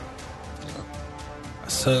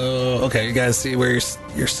So, okay, you guys see where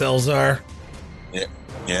your cells are?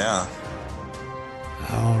 yeah.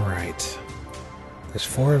 All right. There's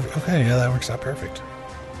 4 of you. Okay, yeah, that works out perfect.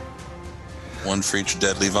 One for each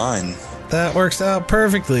deadly vine. That works out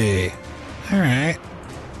perfectly. All right.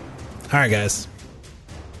 All right, guys.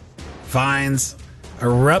 Vines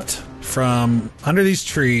erupt from under these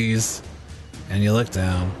trees, and you look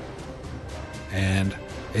down, and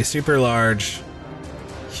a super large,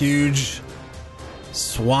 huge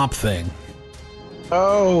swamp thing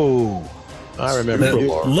Oh. I remember. that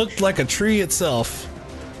You. looked like a tree itself.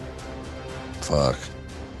 Fuck.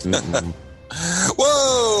 Mm-mm.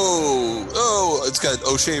 Whoa! Oh, it's got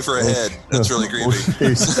O'Shea for a head. That's really creepy.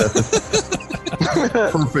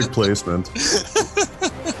 Perfect placement.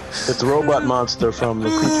 It's a robot monster from the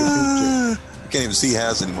Creature Feature. Can't even see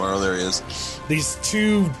Haz anymore. Oh, there he is. These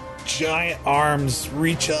 2 giant arms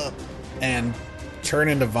reach up and turn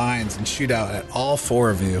into vines and shoot out at all 4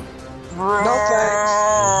 of you. All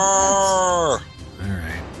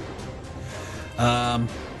right.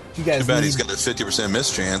 You guys Too bad need he's got a 50%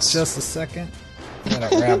 miss chance. just a second. I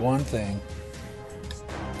gotta grab one thing.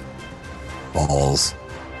 Balls.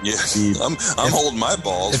 Yeah, I'm holding my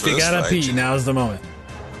balls If for you this gotta fight. pee, now's the moment.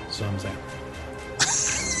 That's what I'm saying.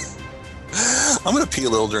 I'm gonna pee a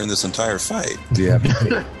little during this entire fight. Yeah.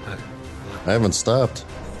 I haven't stopped.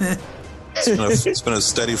 It's been a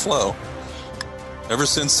steady flow. Ever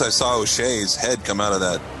since I saw O'Shea's head come out of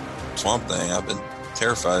that swamp thing, I've been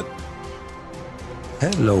terrified.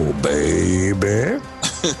 Hello, baby.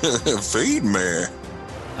 Feed me.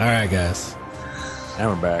 All right, guys. And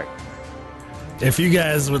we're back. If you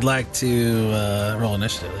guys would like to roll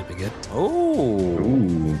initiative, that'd be good.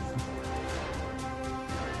 Oh.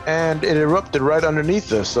 And it erupted right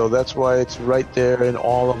underneath us, so that's why it's right there in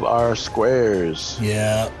all of our squares.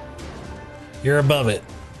 Yeah. You're above it.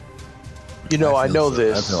 You know, I know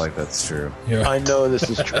this. I feel like that's true. I know this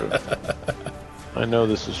is true. I know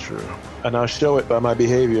this is true. And I'll show it by my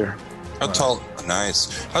behavior. How tall?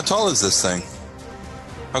 Nice. How tall is this thing?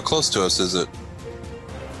 How close to us is it?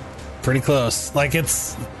 Pretty close. Like you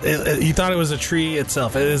thought it was a tree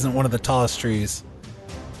itself. It isn't one of the tallest trees.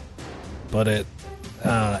 But it,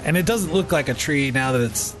 and it doesn't look like a tree now that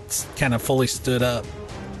it's kind of fully stood up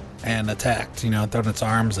and attacked, you know, thrown its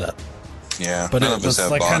arms up. Yeah. But none it of us was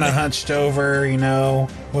have like kind of bonding. hunched over, you know,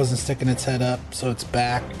 wasn't sticking its head up, so its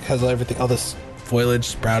back has everything, all this foliage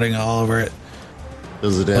sprouting all over it.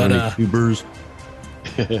 Does it have But, any tubers?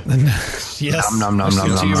 Yes. Nom, nom, nom, nom,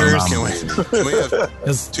 nom, tubers, nom, Can we have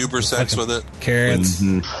Yes. tuber sex with it, carrots.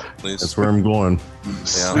 please? That's where I'm going. Yeah.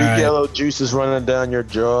 Sweet right. yellow juice is running down your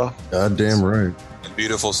jaw. Goddamn right.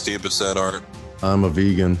 Beautiful Steve Bissett art. I'm a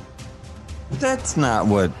vegan. That's not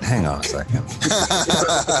what. Hang on a second.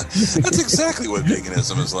 That's exactly what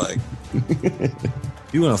veganism is like.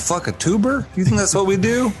 You want to fuck a tuber? You think that's what we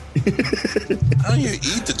do? How you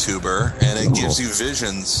eat the tuber and it gives you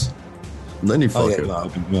visions. And then you Oh, fuck yeah.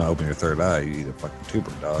 it. No, open your third eye. You eat a fucking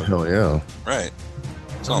tuber, dog. Hell yeah. Right.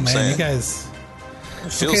 That's all Oh I'm man, saying. you guys.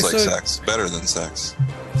 It feels Okay, like so- sex. Better than sex.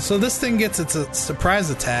 So this thing gets its a surprise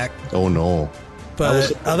attack, Oh no.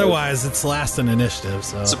 but otherwise it's last in initiative.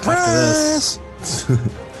 So after this, Surprise!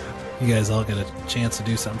 you guys all get a chance to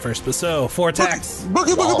do something first. But so 4 attacks.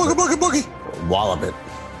 Boogie, boogie, boogie, boogie, boogie. Wallop it.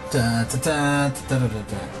 Da, da, da, da, da, da,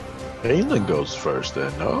 da. England goes first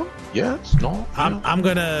then, no? Yes? No? I'm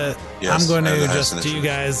gonna Yes, I'm going I to have the just highest do you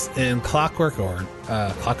guys in Clockwork Orange.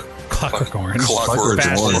 Clockwork Orange. Clockwork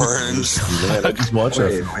Fashion. Orange. Yeah, just watch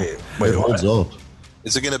that. Wait, It holds up.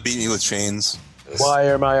 Is it going to beat me with chains? Why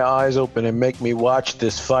are my eyes open and make me watch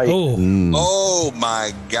this fight? Oh, Oh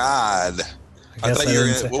my god. I guess thought I you were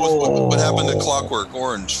didn't gonna, say- what happened to Clockwork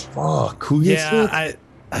Orange? Fuck. Who gets yeah. it?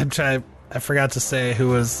 I'm trying. I forgot to say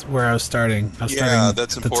where I was starting. I was Yeah, starting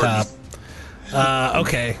that's at the important. top.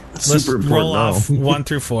 Okay, let's super roll important off now. 1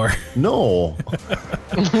 through 4. No.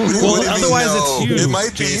 What do you otherwise mean, it's you, It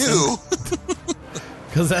might Jason. be you.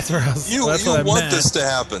 Because that's where I was. You, that's you what I want meant this to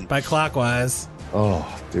happen. by clockwise. Oh,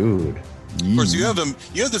 dude. Of course, you have the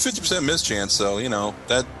 50% miss chance, so you know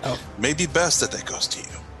that Oh. may be best that that goes to you.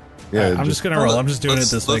 Yeah, I'm just gonna roll. I'm just doing it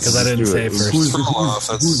this way because I didn't say first. Who's, Roll off,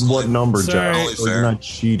 that's who's what number, Sorry. John? Only So fair. you're not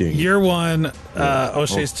cheating. You're 1.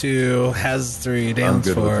 O'Shea's 2. Has 3. Dan's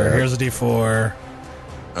good with 4. that. Here's a D4.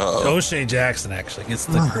 Uh-oh. O'Shea Jackson actually gets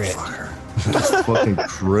the crit. That's fucking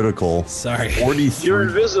critical. Sorry. 43. You're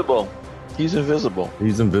invisible. He's invisible.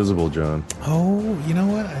 He's invisible, John. Oh, you know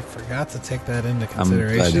what? I forgot to take that into I'm glad you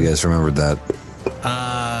consideration. guys remembered that.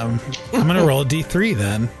 I'm gonna roll a D3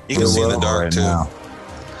 then. You can see in the dark Right too. now.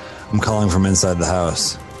 I'm calling from inside the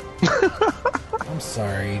house. I'm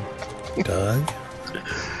sorry, Doug.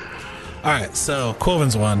 All right, so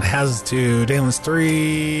Quoven's 1 has 2. Dalen's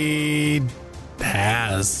 3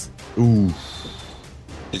 has. Ooh.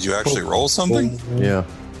 Did you actually roll something? Yeah.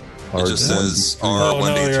 It just says Oh no,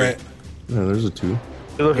 R1D3. you're right. Yeah, there's a 2.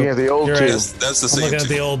 You're looking at the old You're two. right. That's the I'm same. looking at two.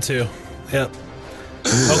 the old 2. Yep.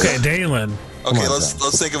 Okay, Dalen. Okay, on,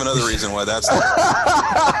 let's think of another reason why that's. Not,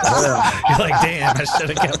 You're like, damn, I should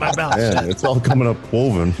have kept my mouth Man, shut. it's all coming up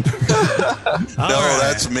Quoven. All no, right.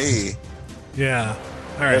 that's me. Yeah.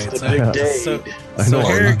 All right. That's the big day. So, I so know.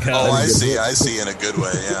 here it Oh, I comes. see. I see in a good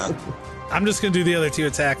way. Yeah. I'm just gonna do the other 2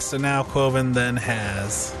 attacks. So now Quoven then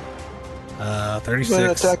has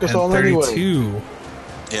 36 attack us and all anyway. 32.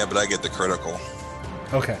 Yeah, but I get the critical.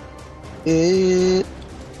 Okay. It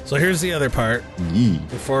So here's the other part. Yee.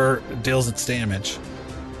 Before it deals its damage,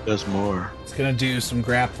 does more. it's gonna do some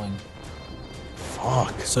grappling.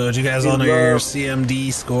 Fuck. So do you guys all know your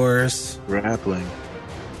CMD scores? Grappling.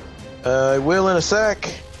 I will in a sec.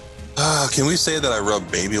 Can we say that I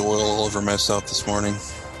rubbed baby oil all over myself this morning?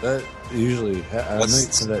 That usually. That's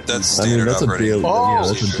I mean, standard that's a operating. daily, Oh, yeah,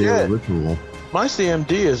 that's a daily shit. ritual. My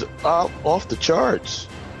CMD is off the charts.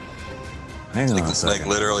 Hang on a Like second.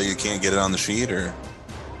 literally, you can't get it on the sheet, or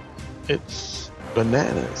It's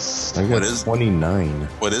bananas. I got What is- 29.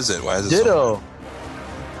 what is it? Why is it? So, Ditto.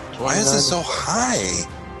 why is it so high?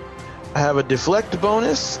 I have a deflect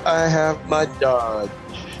bonus. I have my dodge.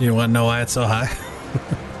 You want to know why it's so high?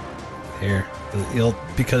 Here,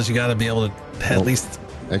 because you got to be able to at least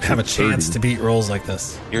Actually, have a chance 30. to beat rolls like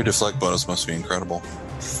this. Your deflect bonus must be incredible.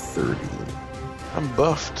 30. I'm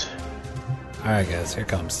buffed. All right, guys, here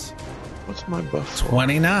comes What's my buff? for?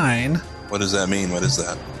 29. What does that mean? What is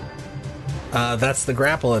that? That's the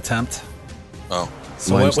grapple attempt. Oh,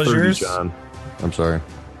 So Mine's what was 30, yours? John. I'm sorry.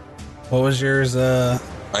 What was yours? I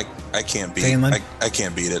can't beat. Daneland? I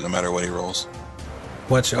can't beat it no matter what he rolls.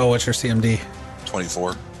 What's your CMD?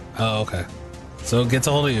 24. Oh, okay. So it gets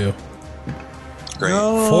a hold of you. Great.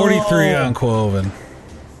 43 on Quoven.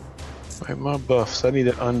 Wait, my buffs. I need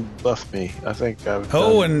to unbuff me. I think I've.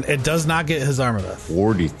 Oh, done- and it does not get his armor buff.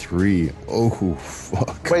 43. Oh,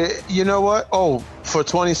 fuck. Wait, you know what? Oh, for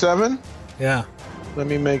 27? Yeah. Let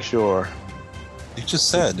me make sure. You just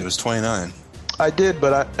said it was 29. I did,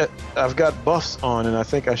 but I've got buffs on, and I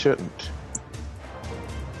think I shouldn't.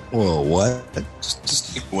 Whoa, what?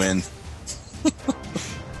 Just win.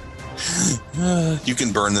 You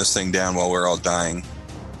can burn this thing down while we're all dying.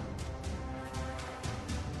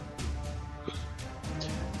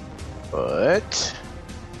 But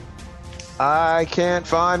I can't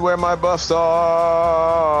find where my buffs are.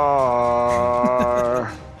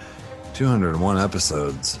 201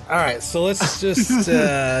 episodes. All right, so let's just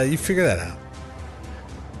you figure that out.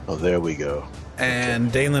 Oh, there we go.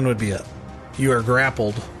 And Daneland would be up. You are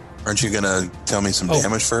grappled. Aren't you gonna tell me some Oh,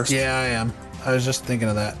 damage first? Yeah, I am. I was just thinking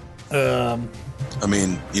of that. I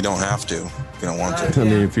mean, you don't have to. If you don't want to. I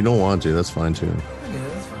mean, if you don't want to, that's fine too. Yeah,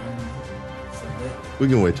 that's fine. We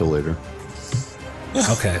can wait till later.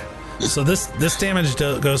 Okay. So this damage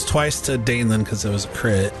goes twice to Daneland because it was a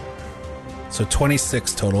crit. So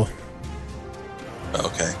 26 total.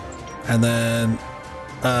 Okay. And then,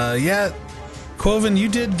 yeah, Quoven, you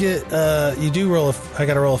did get, you do roll, I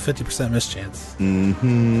got to roll a 50% mischance.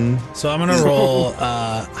 Mm-hmm. So I'm going to roll,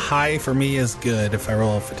 high for me is good if I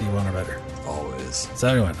roll a 51 or better. Always.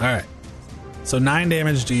 71. All right. So 9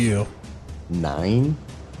 damage to you. 9?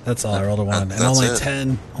 That's all I rolled a 1. And That's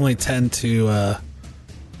only 10 to,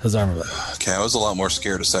 his armor buff. Okay, I was a lot more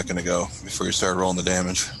scared a second ago before you started rolling the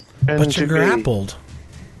damage. And But you're to be- grappled.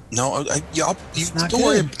 No, you not don't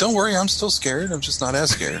worry. good. Don't worry. I'm still scared. I'm just not as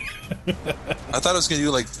scared. I thought I was gonna do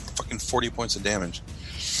like fucking 40 points of damage.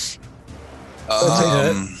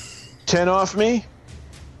 10 off me?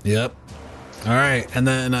 Yep. All right. And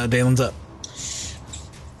then, Dalen's up.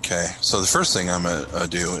 Okay, so the first thing I'm gonna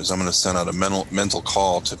do is I'm gonna send out a mental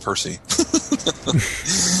call to Percy.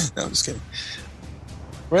 No, I'm just kidding.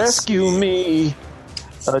 Rescue me.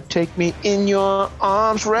 Take me in your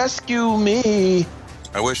arms. Rescue me.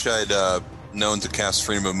 I wish I'd known to cast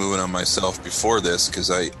Freedom of Movement on myself before this, because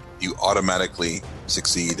you automatically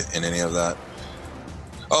succeed in any of that.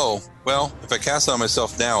 Oh, well, if I cast it on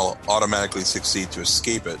myself now, I'll automatically succeed to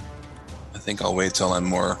escape it. I think I'll wait till I'm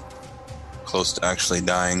more close to actually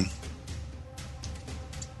dying.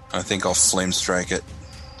 I think I'll Flame Strike it.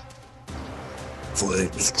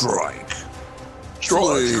 Flame strike. Strike.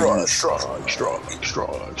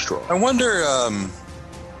 I wonder,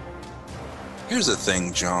 here's the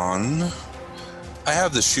thing, John. I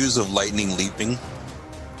have the Shoes of Lightning Leaping.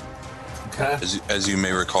 Okay. As you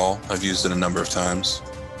may recall, I've used it a number of times.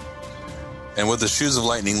 And what the Shoes of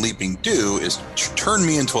Lightning Leaping do is turn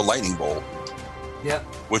me into a lightning bolt, Yep.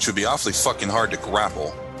 which would be awfully fucking hard to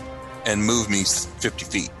grapple and move me 50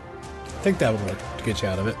 feet. I think that would work to get you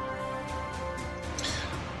out of it.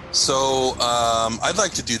 So I'd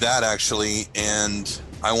like to do that actually, and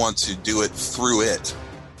I want to do it through it.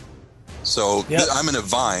 So Yep. I'm in a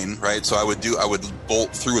vine, right? So I would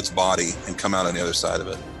bolt through its body and come out on the other side of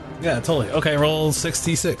it. Yeah, totally. Okay, roll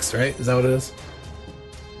 66, right? Is that what it is?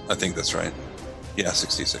 I think that's right. Yeah,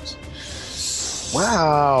 66.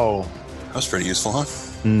 Wow. That was pretty useful, huh?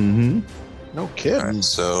 Mm-hmm. No All kidding. right,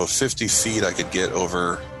 so 50 feet I could get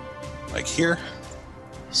over like here.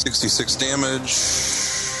 66 damage.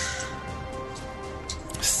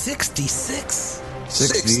 66.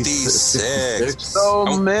 66. So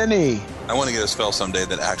many. I want to get a spell someday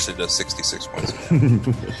that actually does 66 points of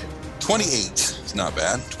damage. 28 is not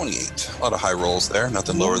bad. 28. A lot of high rolls there.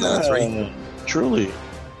 Nothing lower than a 3. Yeah, Truly.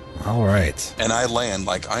 All right. And I land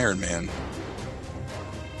like Iron Man.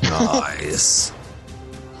 Nice.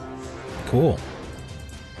 Cool.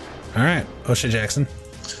 All right, O'Shea Jackson.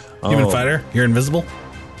 Human fighter, you're invisible.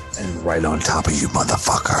 And right on top of you,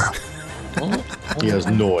 motherfucker. He has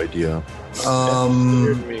no idea.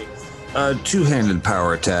 Scared me. Two-handed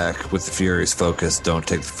power attack with the Furious Focus. Don't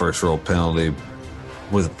take the first roll penalty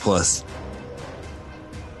with plus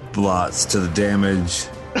lots to the damage.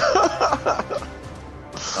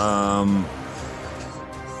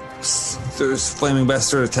 There's Flaming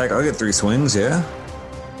Bastard attack. I'll get 3 swings, yeah?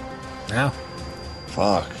 Yeah.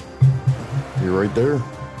 Fuck. You're right there.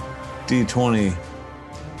 D20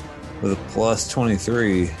 with a plus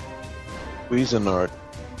 23. Cuisinart.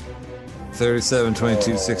 37,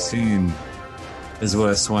 22, 16 is what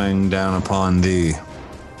I swing down upon thee.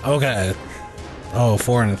 Okay. Oh,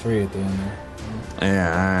 4 and a 3 at the end there.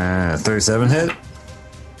 Yeah, 37 hit?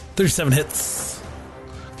 37 hits.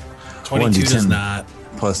 22 does not.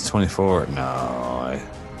 Plus 24. No,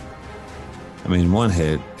 I mean, one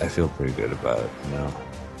hit, I feel pretty good about it. No.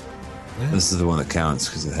 Yeah. This is the one that counts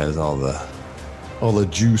because it has all the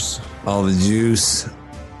juice. All the juice.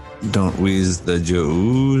 Don't wheeze the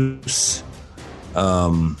juice.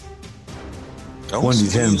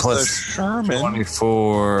 1d10 plus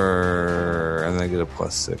 24, and then I get a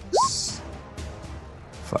plus 6.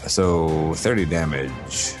 So 30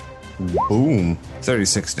 damage. Boom.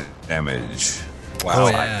 36 damage. Wow. Oh,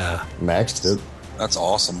 yeah. Maxed it. That's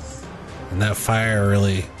awesome. And that fire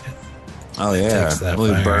really... Oh, yeah. Takes that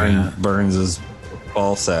Really fire, burns his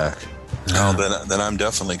ball sack. Oh, then I'm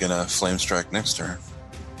definitely going to flame strike next turn.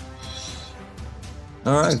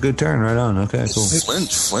 All right, good turn. Right on. Okay, cool.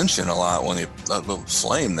 Flinching a lot when he little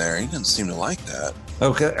flame there. He didn't seem to like that.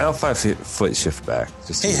 Okay, I'll 5 foot shift back.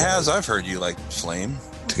 Just Hey, I've heard you like flame.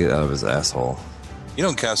 To get out of his asshole. You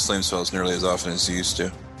don't cast flame spells nearly as often as you used to.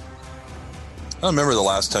 I don't remember the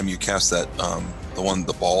last time you cast that,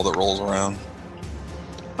 the ball that rolls around.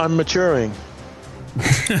 I'm maturing.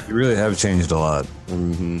 You really have changed a lot.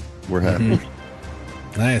 Mm-hmm. We're happy.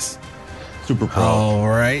 Nice. Super proud. All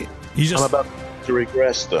right. I'm about to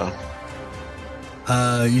regress, though.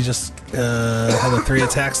 You just had the 3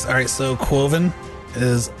 attacks. All right, so Quoven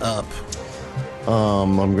is up.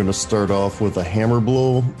 I'm going to start off with a hammer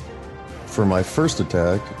blow for my first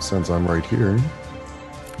attack, since I'm right here.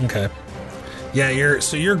 Okay. Yeah,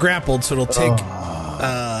 you're grappled, so it'll take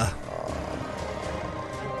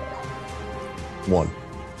 1.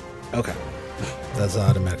 Okay. That's an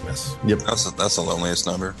automatic miss. Yep. That's the loneliest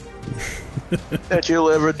number that you'll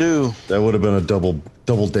ever do. That would have been a double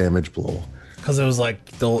damage blow. Because it was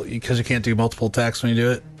because you can't do multiple attacks when you do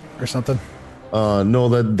it or something. No,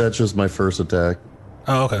 that's just my first attack.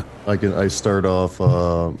 Oh, okay. I start off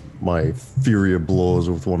my Fury of Blows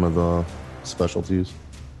with one of the specialties.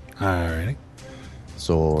 Alrighty.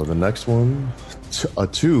 So the next one, a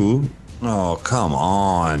 2. Oh, come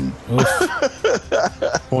on.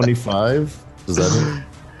 25. Does that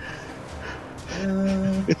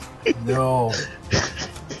hit? No.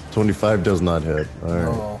 25 does not hit. All right.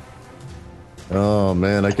 No. Oh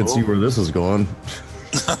man, I can see where this is going.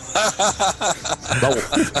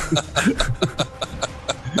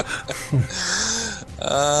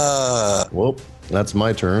 Well, that's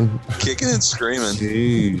my turn. Kicking and screaming.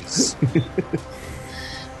 Jeez.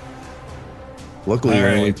 Luckily,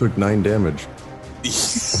 I only took 9 damage.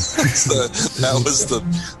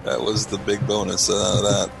 that was the big bonus out of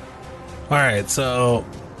that. All right, so,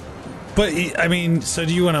 but I mean, so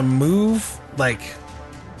do you want to move like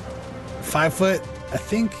 5 foot? I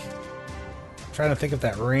think. I'm trying to think of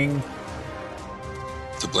that ring.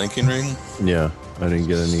 The blinking ring. Yeah, I didn't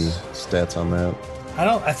get any stats on that.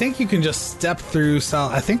 I think you can just step through.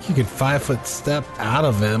 I think you could 5 foot step out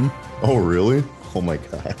of him. Oh really? Oh my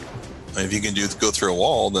god. If you can go through a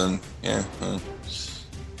wall, then yeah.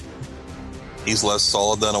 He's less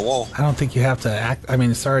solid than a wall. I don't think you have to act. I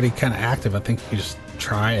mean, it's already kind of active. I think you just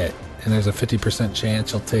try it, and there's a 50%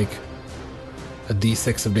 chance you'll take a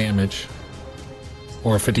d6 of damage,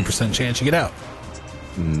 or a 50% chance you get out.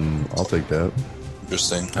 I'll take that.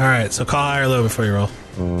 Interesting. All right, so call high or low before you roll.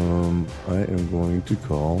 I am going to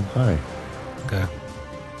call high. Okay.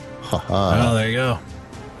 Haha. Oh, there you go.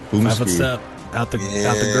 Boom 5 foot ski. step out the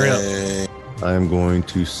grip. I am going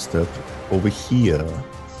to step over here.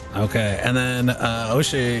 Okay, and then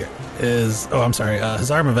O'Shea is... Oh, I'm sorry.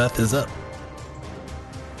 Hazarmaveth is up.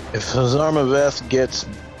 If Hazarmaveth gets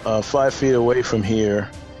 5 feet away from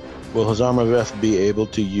here, will Hazarmaveth be able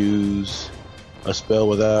to use a spell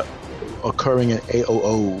without occurring an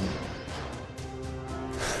AOO?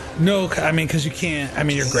 No, I mean, because you can't... I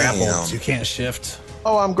mean, you're grappled, so you can't shift.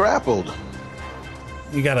 Oh, I'm grappled.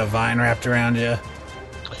 You got a vine wrapped around you.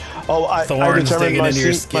 Oh, I Thorns determined digging my into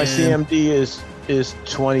your skin. My CMD is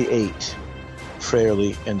 28,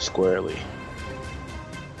 fairly and squarely.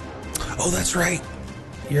 Oh, that's right.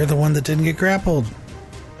 You're the one that didn't get grappled.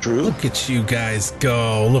 True. Look at you guys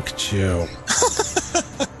go. Look at you.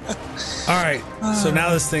 All right. So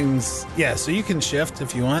now this thing's... Yeah, so you can shift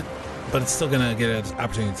if you want, but it's still going to get an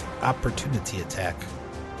opportunity attack.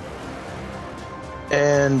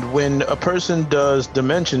 And when a person does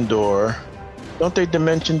Dimension Door, don't they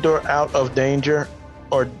Dimension Door out of danger?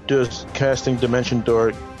 Or does casting Dimension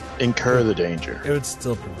Door incur the danger? It would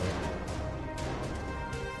still provoke.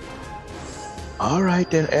 All right,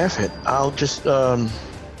 then, F it. I'll just But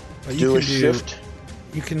do a shift.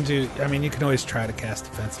 You can do. I mean, you can always try to cast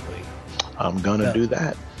defensively, I'm going to do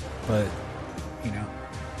that. but you know.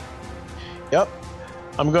 Yep.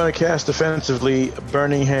 I'm going to cast defensively.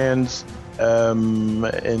 Burning Hands,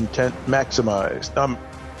 intent maximized.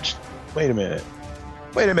 Wait a minute.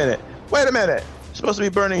 It's supposed to be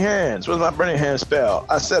Burning Hands. What's my Burning Hands spell?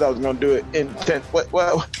 I said I was going to do it intent.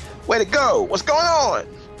 Way to go. What's going on?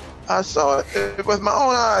 I saw it with my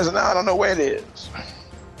own eyes, and now I don't know where it is.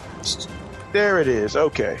 There it is.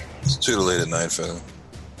 Okay. It's too late at night for them.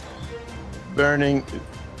 Burning,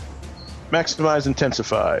 maximize,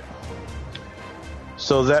 intensified.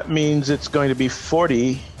 So that means it's going to be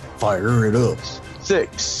 46. Fire it up.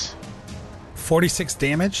 46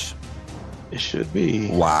 damage. It should be.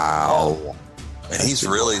 Wow. And he's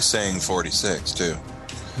really saying 46 too,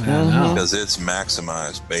 I know. because it's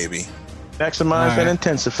maximized, baby. Maximized All right. and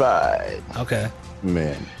intensified. Okay.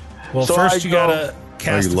 Man. Well, So first I you go- gotta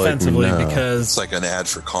cast How you like me defensively now? It's because like an ad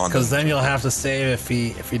for condom. then you'll have to save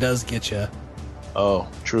if he does get you. Oh,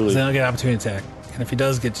 truly. Then he'll get opportunity attack, and if he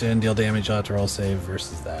does get you and deal damage, you'll have to roll save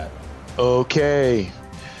versus that. Okay.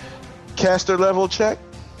 Caster level check.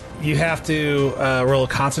 You have to roll a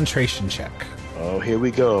concentration check. Oh, here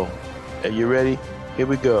we go. Are you ready? Here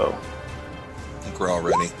we go. I think we're all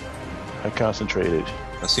ready. I concentrated.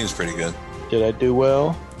 That seems pretty good. Did I do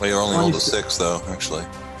well? Well, you only rolled a 6 though, actually.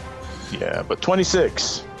 Yeah, but 26.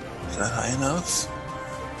 Is that high enough?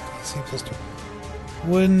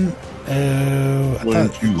 Wouldn't. I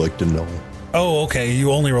Wouldn't thought, you like to know? oh, okay.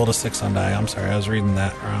 You only rolled a 6 on die. I'm sorry. I was reading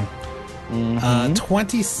that wrong.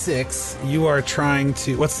 26. You are trying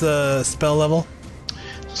to. What's the spell level?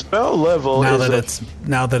 Spell level Now is that a-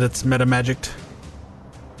 it's meta magicked.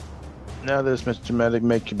 now that it's Mr. Magic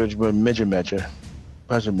Measure.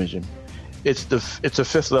 It's a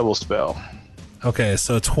 5th level spell. Okay,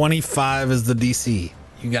 so 25 is the DC.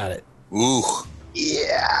 You got it. Ooh.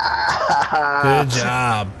 Yeah. Good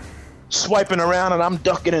job. Swiping around and I'm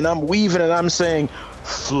ducking and I'm weaving and I'm saying,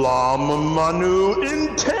 Flamanu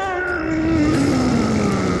intense.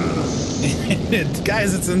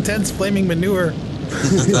 Guys, it's intense flaming manure.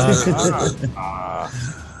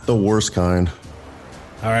 The worst kind.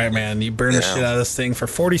 All right, man. You burn the Yeah. shit out of this thing for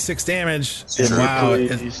 46 damage. Hit me, Wow.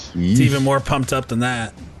 please. It's Yeesh. even more pumped up than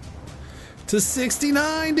that. To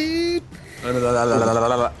 69, dude. Pump up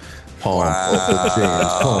the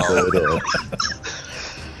jams. Pump it up.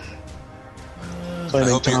 Flaming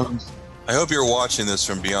hope you- tongues. I hope you're watching this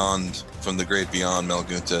from the great beyond,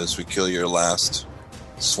 Malgunta, as we kill your last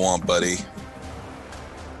swamp buddy.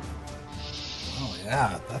 Oh,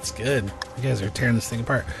 yeah. That's good. You guys are tearing this thing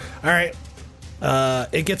apart. All right.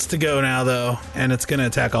 It gets to go now, though, and it's going to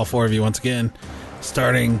attack all 4 of you once again,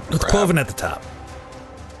 starting with Crap. Cloven at the top.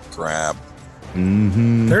 Grab.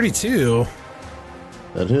 32.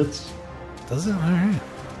 That hits. Does it? All right.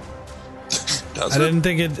 Does I didn't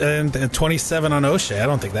think it. 27 on O'Shea. I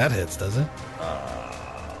don't think that hits, does it?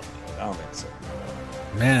 I don't think so.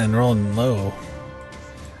 Man, rolling low.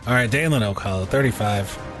 All right, Dalen O'Connell,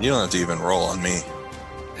 35. You don't have to even roll on me.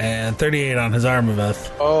 And 38 on his Armaveth.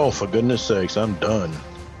 Oh, for goodness sakes, I'm done.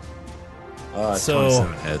 So-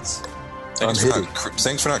 27 hits.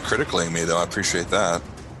 Thanks for not criticaling me, though. I appreciate that.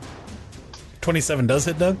 27 does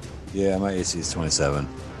hit, Doug? Yeah, my AC is 27.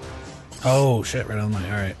 Oh, shit, right on the money.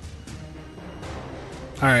 All right.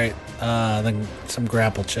 All right, then some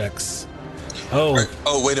grapple checks. Oh, Right.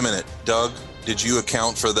 Oh, wait a minute. Doug, did you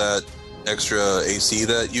account for that extra AC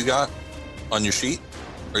that you got on your sheet?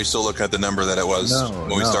 Or are you still looking at the number that it was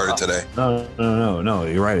when we started today? No.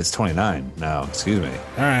 You're right. It's 29 now. Excuse me.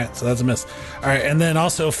 all right, so that's a miss. All right, and then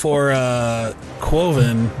also for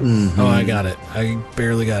Quoven, oh, I got it. I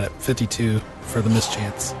barely got it. 52 for the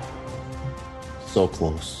mischance. So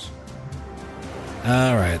close.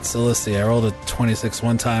 All right, so let's see. I rolled a 26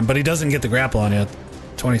 one time, but he doesn't get the grapple on you.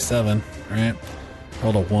 27, right?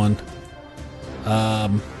 Rolled a 1.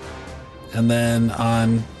 And then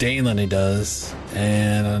on Dalen he does.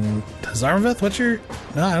 And on Zarmaveth, what's your...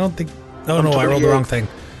 No, I don't think... No, I'm I rolled the 28. wrong thing.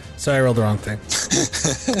 Sorry, I rolled the wrong thing.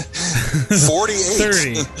 48.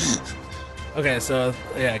 30. Okay, so,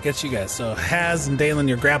 yeah, it gets you guys. So, Haz and Dalen,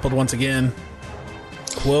 you're grappled once again.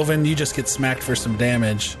 Quoven, you just get smacked for some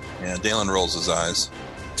damage. Yeah, Dalen rolls his eyes.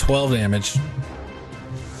 12 damage.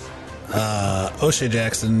 O'Shea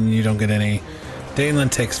Jackson, you don't get any. Dalen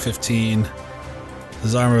takes 15.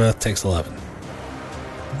 Zarmaveth takes 11.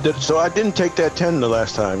 So I didn't take that 10 the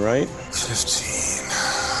last time, right? 15.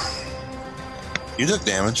 You took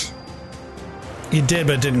damage. You did,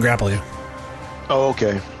 but it didn't grapple you. Oh,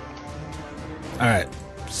 okay. All right.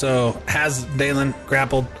 So, has Dalen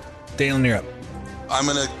grappled? Dalen, you're up. I'm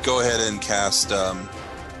gonna go ahead and cast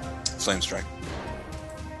Flame Strike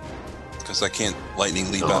because I can't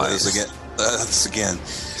lightning leap out of this again. That's again.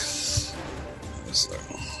 So.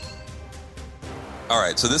 All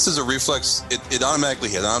right, so this is a reflex. It automatically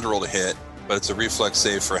hit. I don't have to roll to hit, but it's a reflex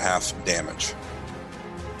save for half damage.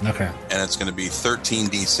 Okay. And it's going to be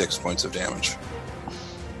 13d6 points of damage.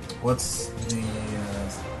 What's the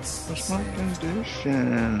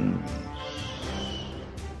condition?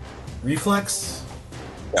 reflex?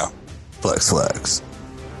 Yeah. Flex. All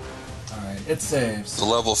right, it It's saves. a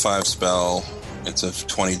level 5 spell. It's a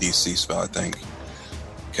 20 DC spell, I think.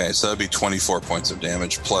 Okay, so that'd be 24 points of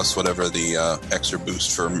damage plus whatever the extra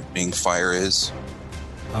boost for being fire is.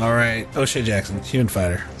 All right, O'Shea Jackson, human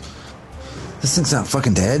fighter. This thing's not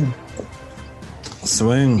fucking dead.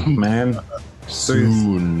 Swing, man.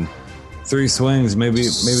 Soon. 3 swings. Maybe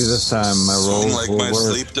this time my roll Something like will my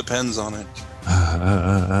work. sleep depends on it.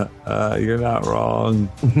 You're not wrong.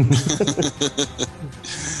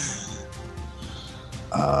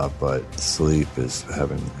 But sleep is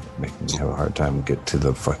making me have a hard time to get to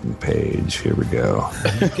the fucking page. Here we go.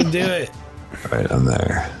 You can do it. Right, I'm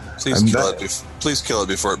there. Please kill it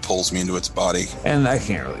before it pulls me into its body. And I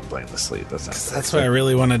can't really blame the sleep. That's what I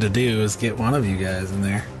really wanted to do is get one of you guys in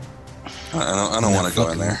there. I don't want to go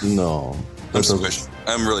in there. No. I'm squishy.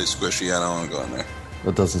 I'm really squishy. I don't want to go in there.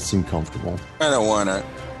 That doesn't seem comfortable. I don't want it.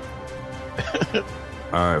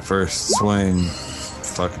 All right, first swing.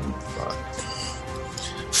 Fucking fuck.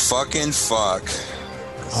 Fucking fuck.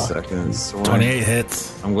 Second swing. 28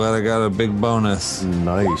 hits. I'm glad I got a big bonus.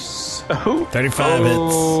 Nice. 35 hits.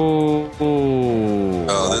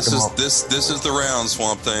 Oh, this is the round,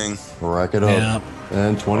 Swamp Thing. Rack it up. Yeah.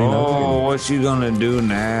 And 29. Oh, what you gonna do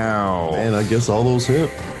now? Man, I guess all those hit.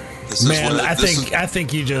 Man, I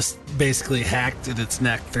think you just basically hacked at its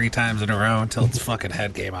neck 3 times in a row until its fucking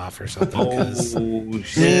head came off or something. Because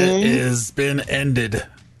it has been ended.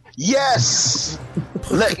 Yes!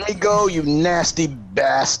 Let me go, you nasty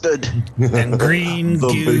bastard. And green The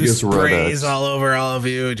goo biggest red sprays X. all over all of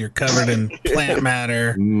you, and you're covered in plant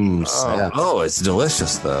matter. Sap. Oh, it's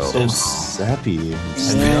delicious though. So sappy.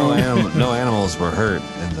 And no animals were hurt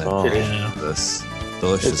in Yeah. this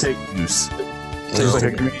delicious It juice. Tastes like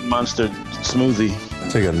a green monster smoothie.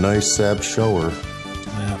 Take a nice sap shower.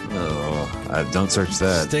 Yeah. Oh, don't search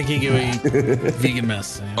that. Sticky, gooey, vegan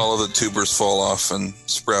mess. Yeah. All of the tubers fall off and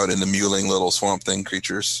sprout into mewling little Swamp Thing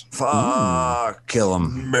creatures. Fuck, kill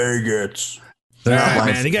them. Maggots. All right,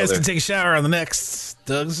 man. You guys can take a shower on the next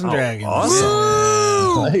Dogs and Dragons.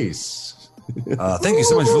 Awesome. Nice. Thank you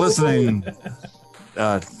so much for listening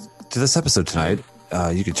to this episode tonight.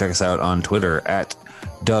 You can check us out on Twitter at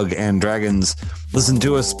Doug and Dragons. Listen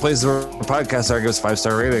to us, places where podcasts are. Give us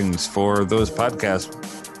 5-star ratings for those podcast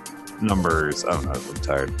numbers. I don't know. I'm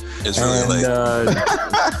tired. It's really late.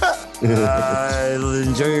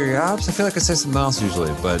 Enjoy your yops. I feel like I say something else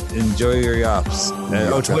usually, but enjoy your yops.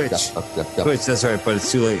 Twitch. Twitch, that's right, but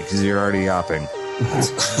it's too late because you're already yopping.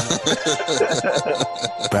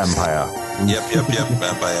 Vampire. Yep.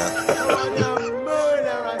 Vampire.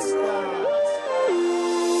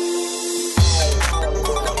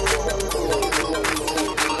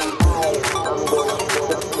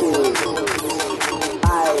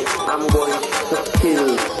 I'm going to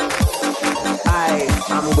kill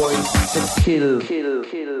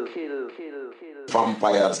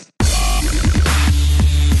vampires.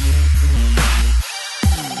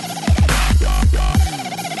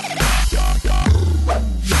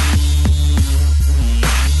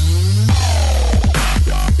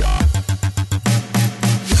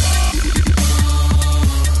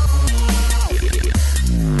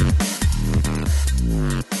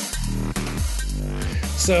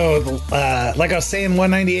 So, like I was saying,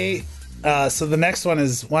 198. So the next one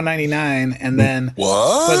is 199, and then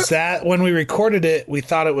What? But that when we recorded it, we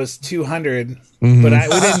thought it was 200, but we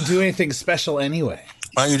didn't do anything special anyway.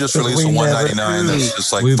 Why don't you just release a 199 that's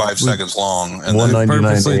just like 5 seconds long, and then 199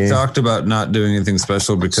 Purposely A. talked about not doing anything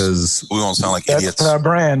special because we won't sound like That's idiots. our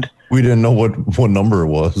brand. We didn't know what number it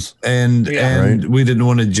was. and Right. we didn't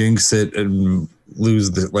want to jinx it and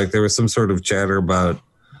lose the there was some sort of chatter about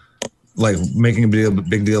like making a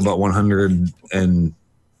big deal about 100 and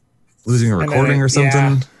losing a then recording or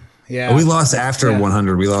something. Yeah, We lost after Yeah.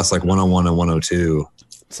 100. We lost like 101 and 102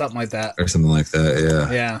 something like that. or something like that.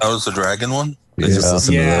 Yeah. Yeah, That was the dragon one? I just Yeah.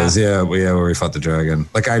 listened Yeah. to those. Yeah, where we fought the dragon.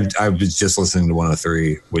 Like I was just listening to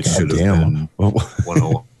 103, which should have been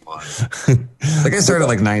 101. Like I started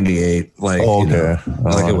like 98. Like Oh, you know, okay.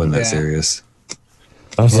 like it wasn't that Yeah. serious.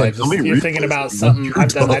 I was Yeah, like, just, you're thinking about something. I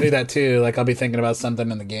do that too. Like I'll be thinking about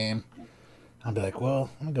something in the game. I'll be like,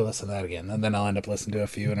 well, I'm gonna go listen to that again, and then I'll end up listening to a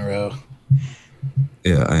few in a row.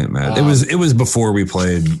 Yeah, I ain't mad. It was before we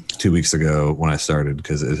played 2 weeks ago when I started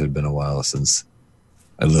because it had been a while since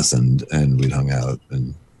I listened and we'd hung out,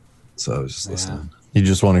 and so I was just listening. You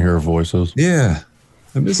just want to hear our voices? Yeah,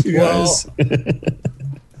 I miss you guys.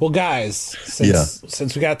 Well, guys,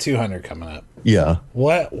 since we got 200 coming up,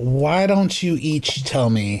 why don't you each tell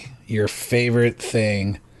me your favorite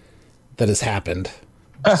thing that has happened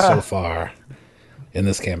so far in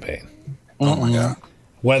this campaign? Oh my god!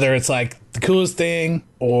 Whether it's like the coolest thing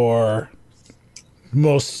or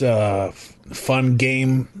most fun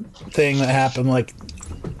game thing that happened, like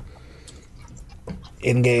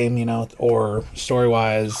in game, or story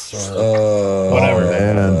wise, or whatever.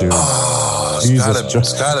 Man, dude,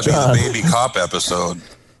 It's gotta be the baby cop episode.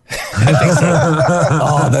 I think so.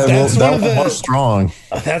 that was strong.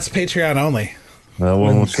 That's Patreon only. That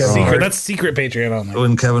one was strong. That's secret Patreon only.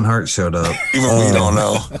 When Kevin Hart showed up, Even we don't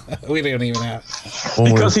know. We don't even have.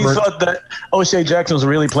 Because he thought that O'Shea Jackson was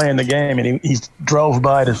really playing the game, and he drove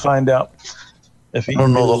by to find out if he. I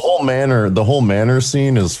don't know. The whole manor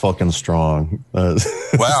scene is fucking strong. Wow,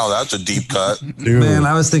 that's a deep cut. Dude. man,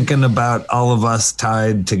 I was thinking about all of us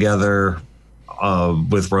tied together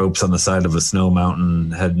with ropes on the side of a snow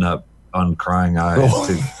mountain, heading up on Crying Eyes.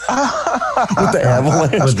 With the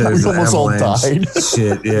avalanche, we almost all died.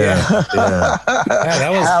 Shit, yeah. That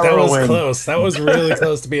was close. That was really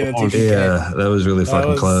close to being a TPK. Yeah, that was really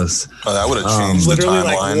fucking close. Oh, that would have changed the Literally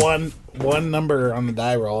timeline. like one number on the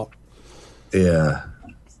die roll. Yeah.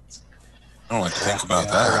 I don't like to think about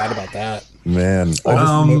I that. forgot about that. Man,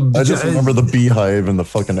 I just remember the beehive and the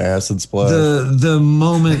fucking acid splash. The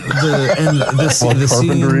moment the carpentry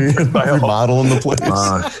scene, remodeling the place.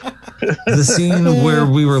 The scene where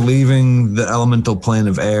we were leaving the elemental plane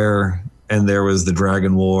of air and there was the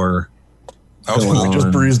dragon war. That was cool.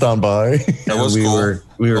 Just breezed on by. That was we cool.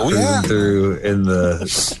 We were cruising through in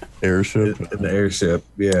the airship. In the airship,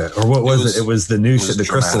 yeah. Or what was it? It was the new ship, the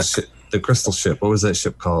crystal ship. The crystal ship. What was that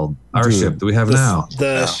ship called? Our ship that we have now.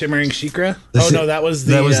 The Shimmering Shikra? No, that was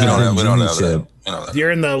the. we don't have ship. that.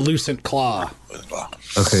 You're in the Lucent Claw.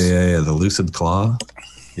 Okay, yeah, the Lucid Claw.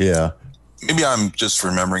 Yeah. Maybe I'm just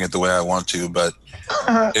remembering it the way I want to, but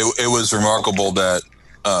it was remarkable that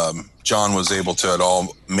John was able to at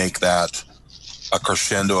all make that a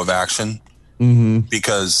crescendo of action,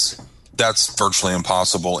 because that's virtually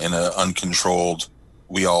impossible in an uncontrolled,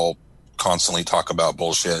 we all constantly talk about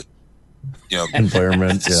bullshit,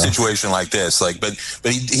 environment, situation like this. But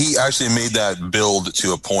he actually made that build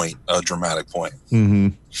to a dramatic point.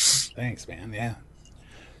 Thanks, man. Yeah.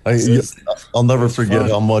 I'll never forget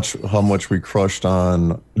how much we crushed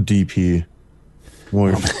on DP.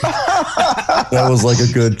 That was like a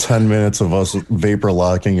good 10 minutes of us vapor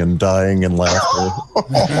locking and dying in laughter.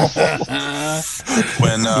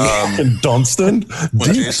 When Dunstan,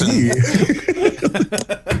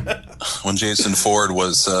 when Jason Ford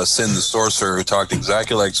was Sin the Sorcerer, who talked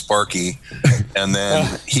exactly like Sparky, and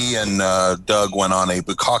then he and Doug went on a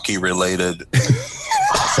Bukkake related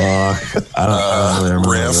I don't really remember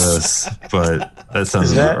riff. this, but that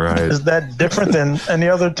sounds about right. Is that different than any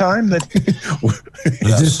other time? You're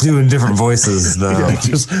just doing different voices, though. Yeah,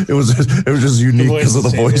 it was just unique because of the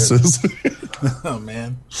voices. Oh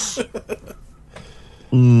man.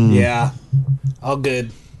 Yeah. All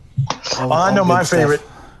good. I know my favorite.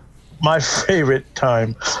 My favorite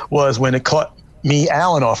time was when it caught me,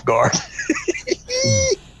 Alan, off guard.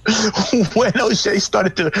 When O'Shea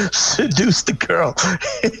started to seduce the girl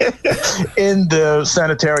in the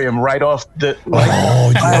sanitarium right off the.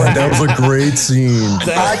 That was a great scene.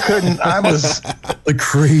 I was a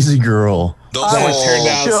crazy girl. Those turned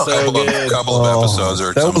out so good. Couple of episodes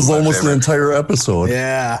are that was almost the entire episode.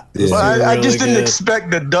 Yeah. Well, I just didn't expect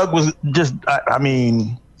that Doug was just. I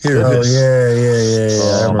mean. Here,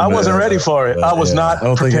 yeah. I wasn't ready for it. I was not. I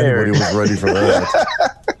don't think anybody was ready for that.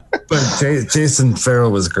 But Jason Farrell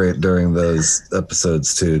was great during those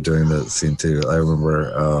episodes too. During that scene too, I remember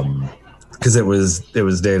because it was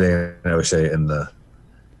Day and O'Shea in the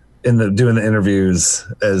doing the interviews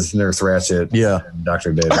as Nurse Ratchet. Yeah, and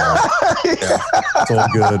Dr. Day. So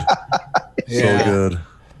good, so good.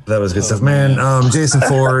 That was good stuff, man. Jason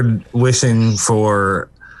Ford wishing for.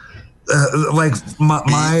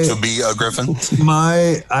 To be a Griffin.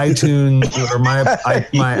 My iTunes or my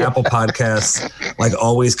Apple Podcasts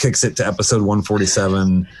always kicks it to episode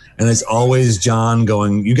 147, and it's always John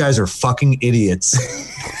going, "You guys are fucking idiots."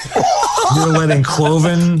 You're letting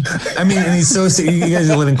Quoven. I mean, and he's so you guys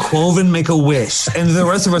are letting Quoven make a wish, and the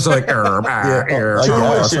rest of us are like,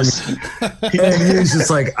 and he's just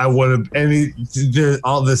like, I want to. And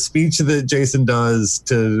all the speech that Jason does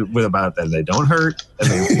about that they don't hurt and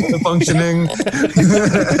they keep the functioning,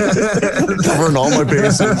 covering all my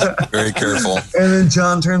bases. Very careful. And then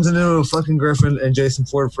John turns into a fucking griffin, and Jason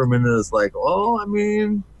Ford for a minute is like, oh, I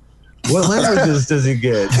mean. What languages does he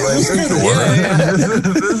get?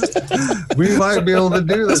 We might be able to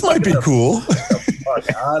do this. This might be cool.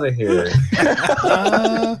 Fuck out of here.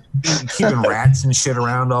 Keeping rats and shit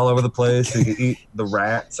around all over the place. He could eat the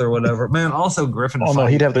rats or whatever. Man, also Griffin. Oh no,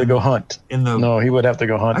 he'd have to go hunt. No, he would have to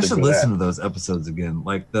go hunt. I should listen to those episodes again.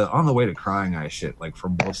 Like the On the Way to Crying Eye shit. Like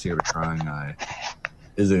from Bullseer to Crying Eye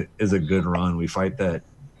is a good run. We fight that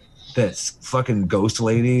fucking ghost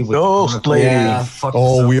lady. Ghost lady. Yeah.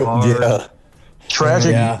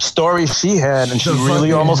 Tragic story she had, and she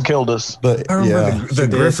really almost killed us. But I remember the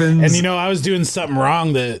Griffins. And I was doing something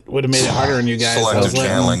wrong that would have made it harder on you guys. Selective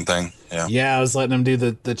channeling thing. Yeah, I was letting him do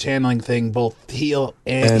the channeling thing, both heal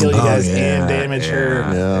you guys and damage her.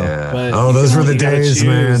 Yeah. But those were the days,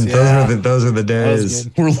 man. Those are the days.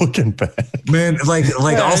 We're looking back, man. Like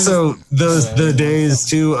also the days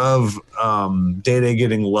too of Day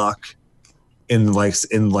getting luck in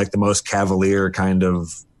the most cavalier kind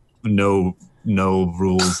of no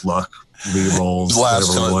rules luck re-rolls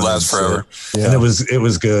last forever. And it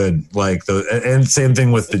was good. Like and same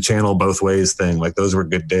thing with the channel both ways thing. Like those were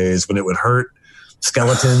good days when it would hurt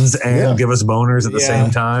skeletons and give us boners at the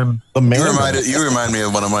same time. You remind me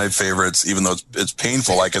of one of my favorites, even though it's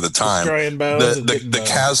painful. Like at the time, the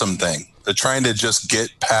chasm thing. The trying to just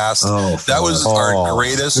get past. That was our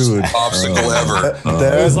greatest obstacle ever.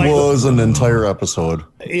 That was an entire episode.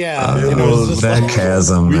 Yeah, it was that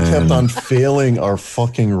chasm. We kept on failing our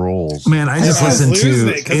fucking rolls. Man, I just listened to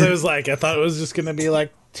it because I was like, I thought it was just going to be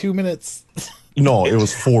like 2 minutes. No, it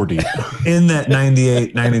was 40. In that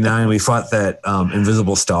 98, 99, we fought that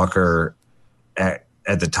invisible stalker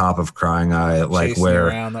at the top of Crying Eye, like chasing where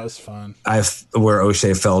around. That was fun. Where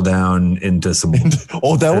O'Shea fell down into some.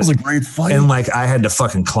 That was a great fight. And like I had to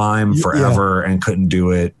fucking climb forever and couldn't do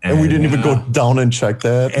it. And we didn't even go down and check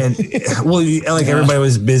that. And everybody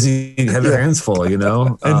was busy, had their hands full,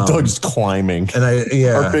 And Doug's climbing. And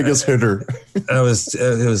our biggest hitter. It was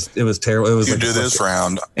terrible. It was you do this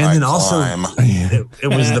round, and I then climb. Also it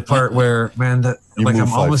was the part where I'm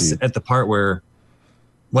almost at the part where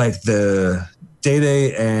like the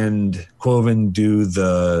Day and Quoven do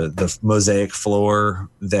the mosaic floor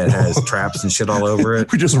that has traps and shit all over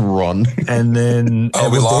it. We just run. And then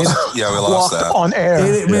we lost. We lost that on air.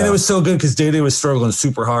 It was so good because Day was struggling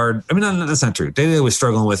super hard. I mean, that's not true. Day was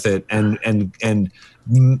struggling with it and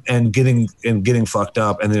getting fucked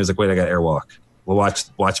up. And then he was like, "Wait, I got airwalk. Well,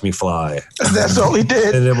 watch me fly." That's all he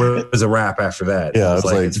did. And it was a wrap after that. Yeah, it's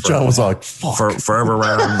like John was like, "Fuck, forever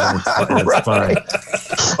round." And it's fine.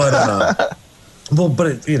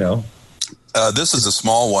 But this is a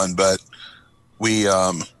small one, but we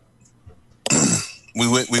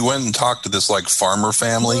went and talked to this like farmer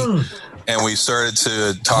family, and we started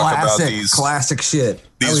to talk about these classic shit.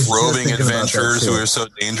 These roving adventures who are so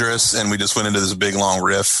dangerous, and we just went into this big long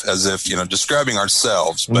riff as if describing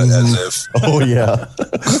ourselves, but as if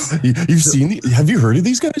you've seen. Have you heard of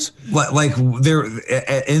these guys? Like they're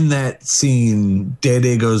in that scene.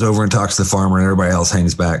 Day goes over and talks to the farmer, and everybody else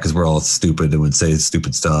hangs back because we're all stupid and would say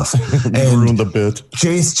stupid stuff. And ruined the bit.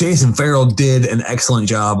 Jason Farrell did an excellent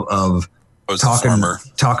job of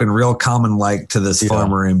talking real common like to this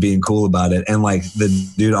farmer and being cool about it. And like the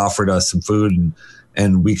dude offered us some food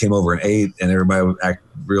and we came over and ate, and everybody would act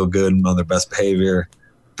real good and on their best behavior.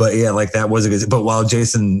 But yeah, like that was a good. But while Day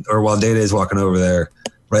is walking over there,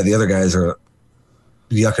 right, the other guys are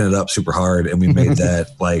yucking it up super hard, and we made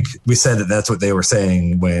that like we said that's what they were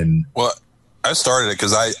saying when. Well, I started it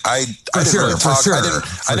because I didn't really talk. I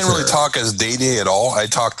didn't really talk as Day at all. I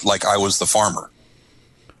talked like I was the farmer.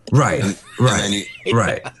 Right.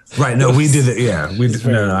 No, we did it. Yeah, we did.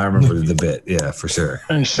 No, I remember the bit. Yeah, for sure.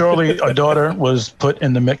 And surely a daughter was put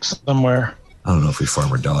in the mix somewhere. I don't know if we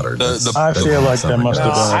farmer daughter. I feel like there must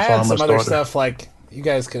have been a I had some farmer's other daughter. stuff. Like you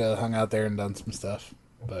guys could have hung out there and done some stuff,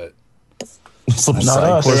 but some Not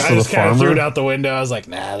side us. quest I for the just kind of threw it farmer. out the window. I was like,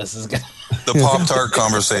 nah, this is good. The Pop-Tart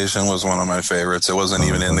conversation was one of my favorites. It wasn't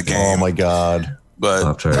even in the game. Oh my god!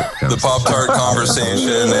 But the Pop-Tart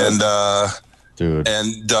conversation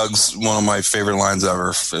and Doug's one of my favorite lines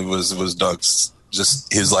ever. It was Doug's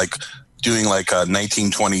just his like doing like a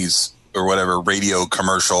 1920s or whatever radio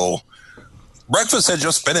commercial. Breakfast had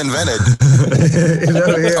just been invented.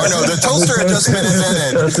 The toaster had just been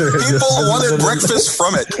invented. People wanted breakfast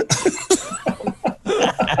from it.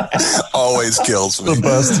 always kills me. The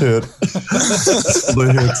best hit.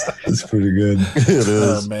 It's pretty good. It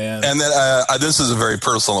is. Oh man. And then this is a very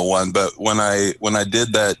personal one, but when I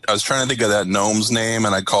did that, I was trying to think of that gnome's name,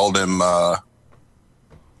 and I called him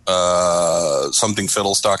something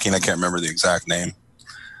Fiddlestocking. I can't remember the exact name.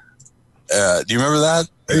 Do you remember that?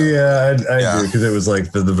 Yeah, I do, because it was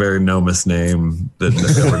like the very gnomest name that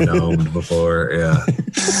never gnomed before. Yeah.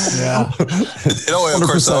 Yeah. Of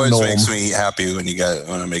course, it always gnome. makes me happy when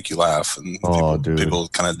I make you laugh, and people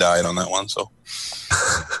kind of died on that one. So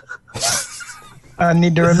I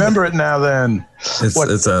need to remember it now. Then It's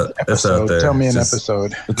out there. Tell me an Just-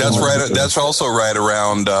 episode. that's right. That's also right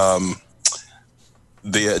around Doug's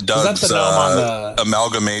the gnome on the-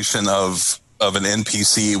 amalgamation of an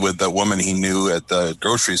NPC with the woman he knew at the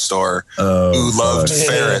grocery store Oh, who loved fuck.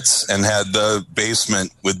 ferrets and had the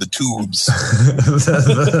basement with the tubes.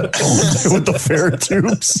 With the ferret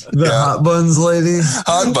tubes. The hot buns lady.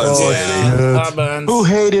 Hot buns lady. Hot buns. Who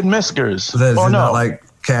hated Miskers? That Oh did no, not like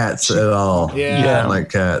cats at all. Yeah. Yeah.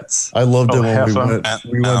 Like cats. I loved it when we Heifer. went, I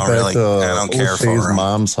we went don't back really- to I don't care for O'Shea's him.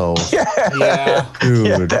 mom's house. Yeah. Dude.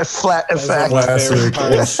 yeah, that flat effect. my favorite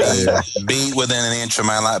Classic. part. Beat within an inch of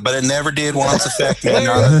my life, but it never did once affect me.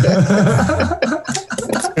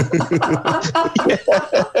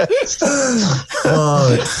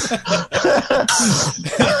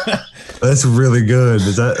 That's really good.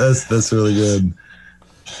 That's really good.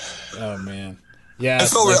 Oh man. Yeah. I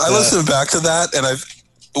it's felt like I the- listened back to that, and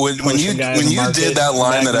when you Russian guy in the market, did that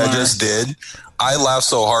line that I Magmar. just did, I laughed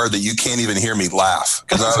so hard that you can't even hear me laugh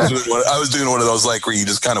because I was doing one of those like where you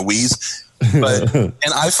just kind of wheeze. But and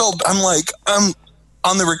I'm like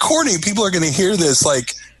on the recording, people are going to hear this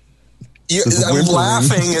like. I'm whimpering.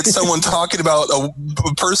 laughing at someone talking about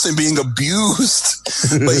a person being abused,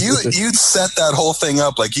 but you'd set that whole thing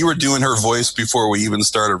up like you were doing her voice before we even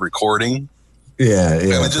started recording. Yeah.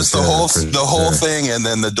 And just the whole thing, and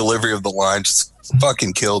then the delivery of the line just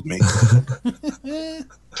fucking killed me.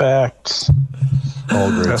 Facts.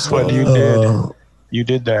 All great That's stuff. what you did. You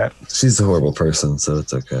did that. She's a horrible person, so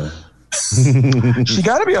it's okay. She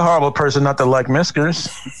got to be a horrible person not to like Miskers.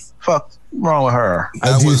 Fuck wrong with her.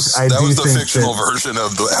 That was the think fictional that version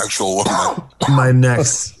of the actual woman. my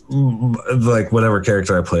next, like whatever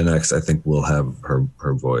character I play next, I think will have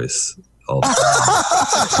her voice. Also.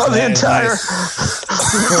 For the entire.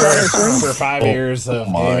 for 5 years of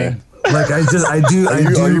gaming. Like I do.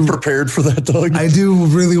 Are you prepared for that, Doug? I do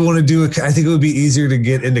really want to do it. I think it would be easier to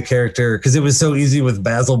get into character because it was so easy with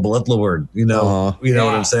Basil Bloodlord. You know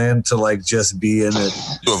what I'm saying? To like just be in it,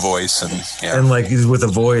 Do a voice and like with a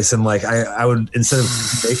voice, and like I would, instead of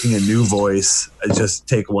making a new voice, I just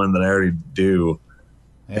take one that I already do.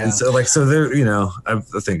 Yeah. And so there, I'm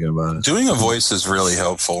thinking about it. Doing a voice is really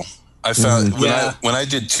helpful. I found when I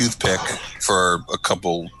did Toothpick for a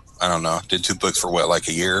couple. I don't know. Did Toothpick for what, like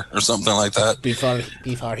a year or something like that?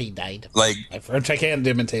 Before he died. Like I can't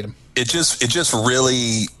imitate him. it just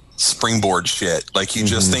really springboard shit. Like you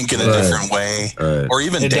just think in a different way, or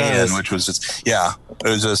even It Dan, does. which was just it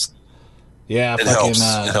was just Yeah, it fucking, helps.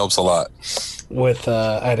 It helps a lot. With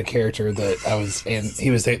I had a character that I was in.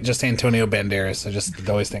 He was just Antonio Banderas. I just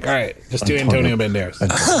always think, all right, just do Antonio Banderas.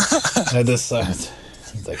 I had this.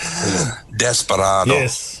 It's like, Desperado.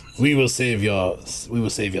 yes, we will save your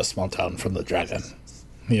small town from the dragon.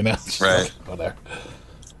 Just Right. like, whatever.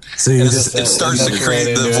 So you It just starts to right create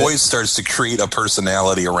into the it. voice starts to create a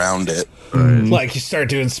personality around it. Like you start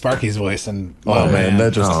doing Sparky's voice, and man,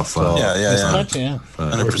 that just fun. Yeah, yeah.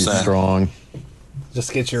 100%. strong.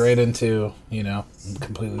 Just get you right into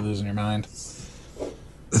completely losing your mind.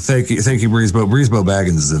 Thank you, Breezebo. Breezebo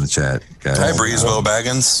Baggins is in the chat, guys. Hi, Breezebo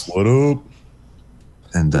Baggins. What up?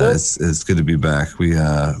 And it's good to be back. We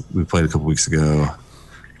played a couple weeks ago,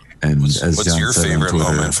 and as What's John your said on favorite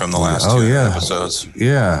Twitter- moment from the last two episodes?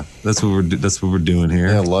 Yeah, that's what we're doing here.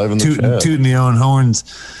 Yeah, live in the chat. Tooting the own horns,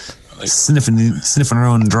 sniffing our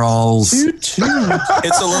own draws. It's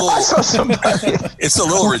a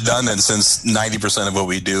little redundant since 90% of what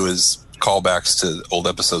we do is callbacks to old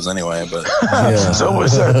episodes anyway. But So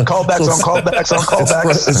was there callbacks on callbacks on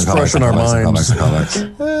callbacks? It's fresh in our minds.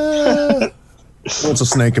 Callbacks. What's a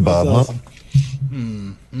snake kebab, huh?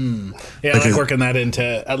 Yeah, I like working that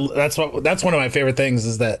into. That's one of my favorite things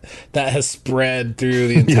is that has spread through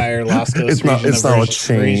the entire Lost Coast It's not- region it's of now a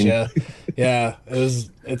Gracia. Yeah,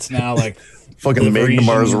 it's now like Fucking Liberation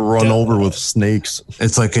Magnamars run Del- over with snakes.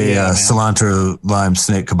 It's like a Yeah, man. cilantro lime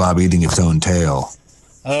snake kebab eating its own tail.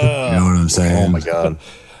 You know what I'm saying? Oh my god.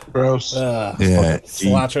 Gross. Yeah,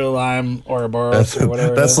 cilantro, lime, Ouroboros, or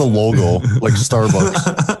whatever. That's the logo, like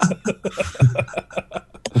Starbucks.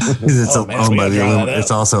 it's Oh, man, owned we by gotta the draw that up.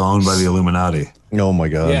 It's also owned by the Illuminati. Oh my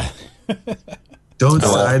god. Yeah. Don't.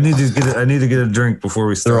 I need to get. I need to get a drink before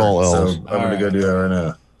we start. They're all elves. So I'm gonna go do that right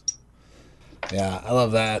now. Yeah, I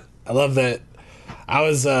love that. I love that. I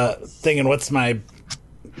was thinking, what's my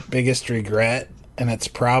biggest regret? And it's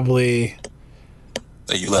probably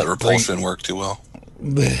that you let repulsion work too well.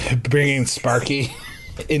 Bringing Sparky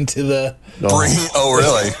into the. Oh,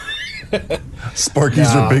 really?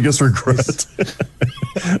 Sparky's your biggest regret.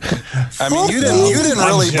 I mean, you didn't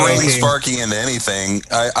really bring Sparky into anything.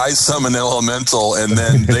 I summoned Elemental, and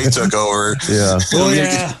then they took over. Yeah. Well,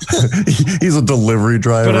 yeah. He's a delivery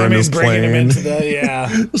driver But I in mean, his bringing him plane. into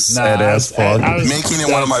the Sad ass fuck. Making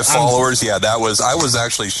him one of my followers. Yeah, that was. I was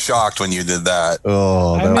actually shocked when you did that.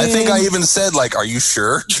 Oh, I think I even said, like, "Are you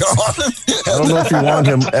sure, John?" I don't know if you want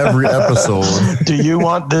him every episode. Do you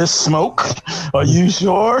want this smoke? Are you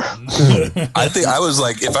sure? I think I was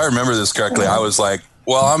like, if I remember this correctly, I was like,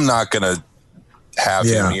 well, I'm not gonna have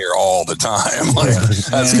him here all the time. Like,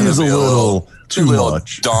 that's gonna be a little too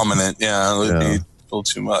much dominant. Yeah, it would be a little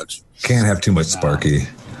too much. Can't have too much Sparky.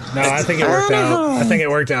 No, I think it worked out. I think it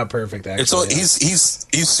worked out perfect. Actually, He's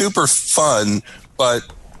super fun, but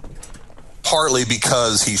partly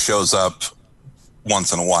because he shows up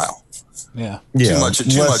once in a while. Yeah. Too much of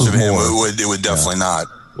him. It would definitely not.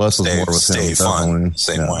 Less is more with stay him, fun. definitely.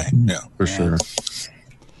 Same way. Yeah, for sure.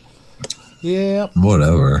 Yeah.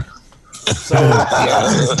 Whatever. So,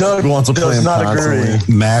 Doug wants to play him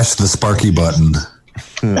constantly. Mash the Sparky button.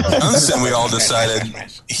 And we all decided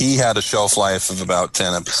he had a shelf life of about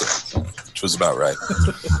 10 episodes, which was about right.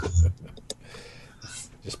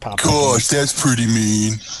 Just pop. Gosh, that's pretty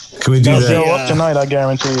mean. Can we do that? Show up tonight, I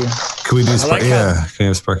guarantee you. Can we do Sparky? Can we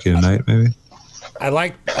have Sparky tonight, maybe? I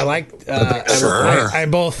like. Sure. I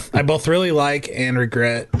both really like and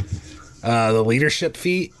regret the leadership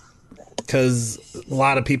feat, because a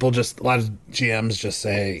lot of GMs just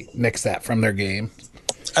say nix that from their game.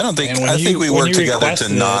 I don't think. I think we worked together to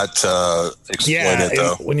not exploit it,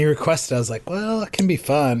 though. When you requested, I was like, well, it can be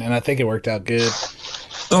fun, and I think it worked out good.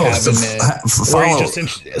 Oh, so where you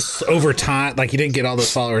just over time, like you didn't get all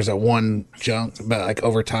those followers at one junk, but like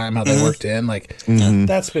over time, how they worked in, like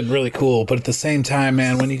that's been really cool. But at the same time,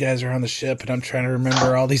 man, when you guys are on the ship and I'm trying to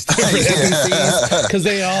remember all these different NPCs because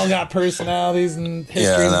they all got personalities and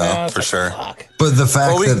histories now, for sure. Fuck. But the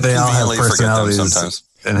fact that they all have personalities sometimes.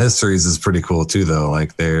 And histories is pretty cool too, though.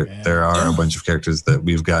 Like there are a bunch of characters that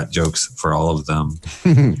we've got jokes for all of them.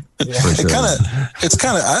 It's kind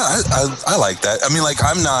of. I like that. I mean, like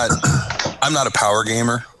I'm not a power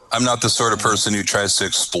gamer. I'm not the sort of person who tries to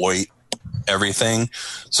exploit everything.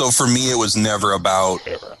 So for me, it was never about,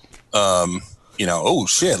 oh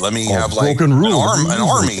shit, let me have like an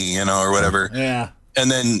army, or whatever. Yeah.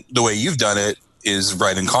 And then the way you've done it is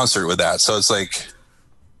right in concert with that. So it's like.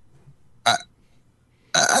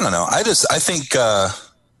 I don't know. I think,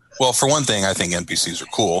 well, for one thing, I think NPCs are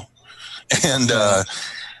cool. And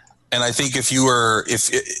I think if you're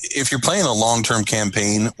playing a long-term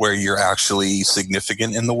campaign where you're actually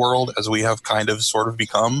significant in the world, as we have kind of sort of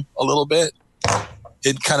become a little bit,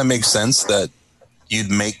 it kind of makes sense that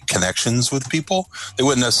you'd make connections with people. They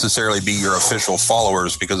wouldn't necessarily be your official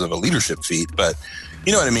followers because of a leadership feat, but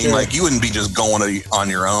you know what I mean? Sure. Like you wouldn't be just going on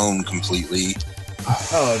your own completely.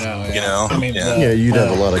 Oh no! Yeah. I mean, you'd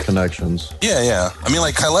have a lot of connections. Yeah. I mean,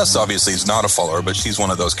 like Kylesa obviously is not a follower, but she's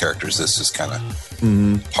one of those characters that's just kind of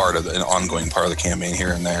part of an ongoing part of the campaign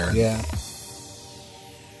here and there. Yeah.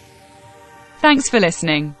 Thanks for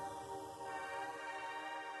listening.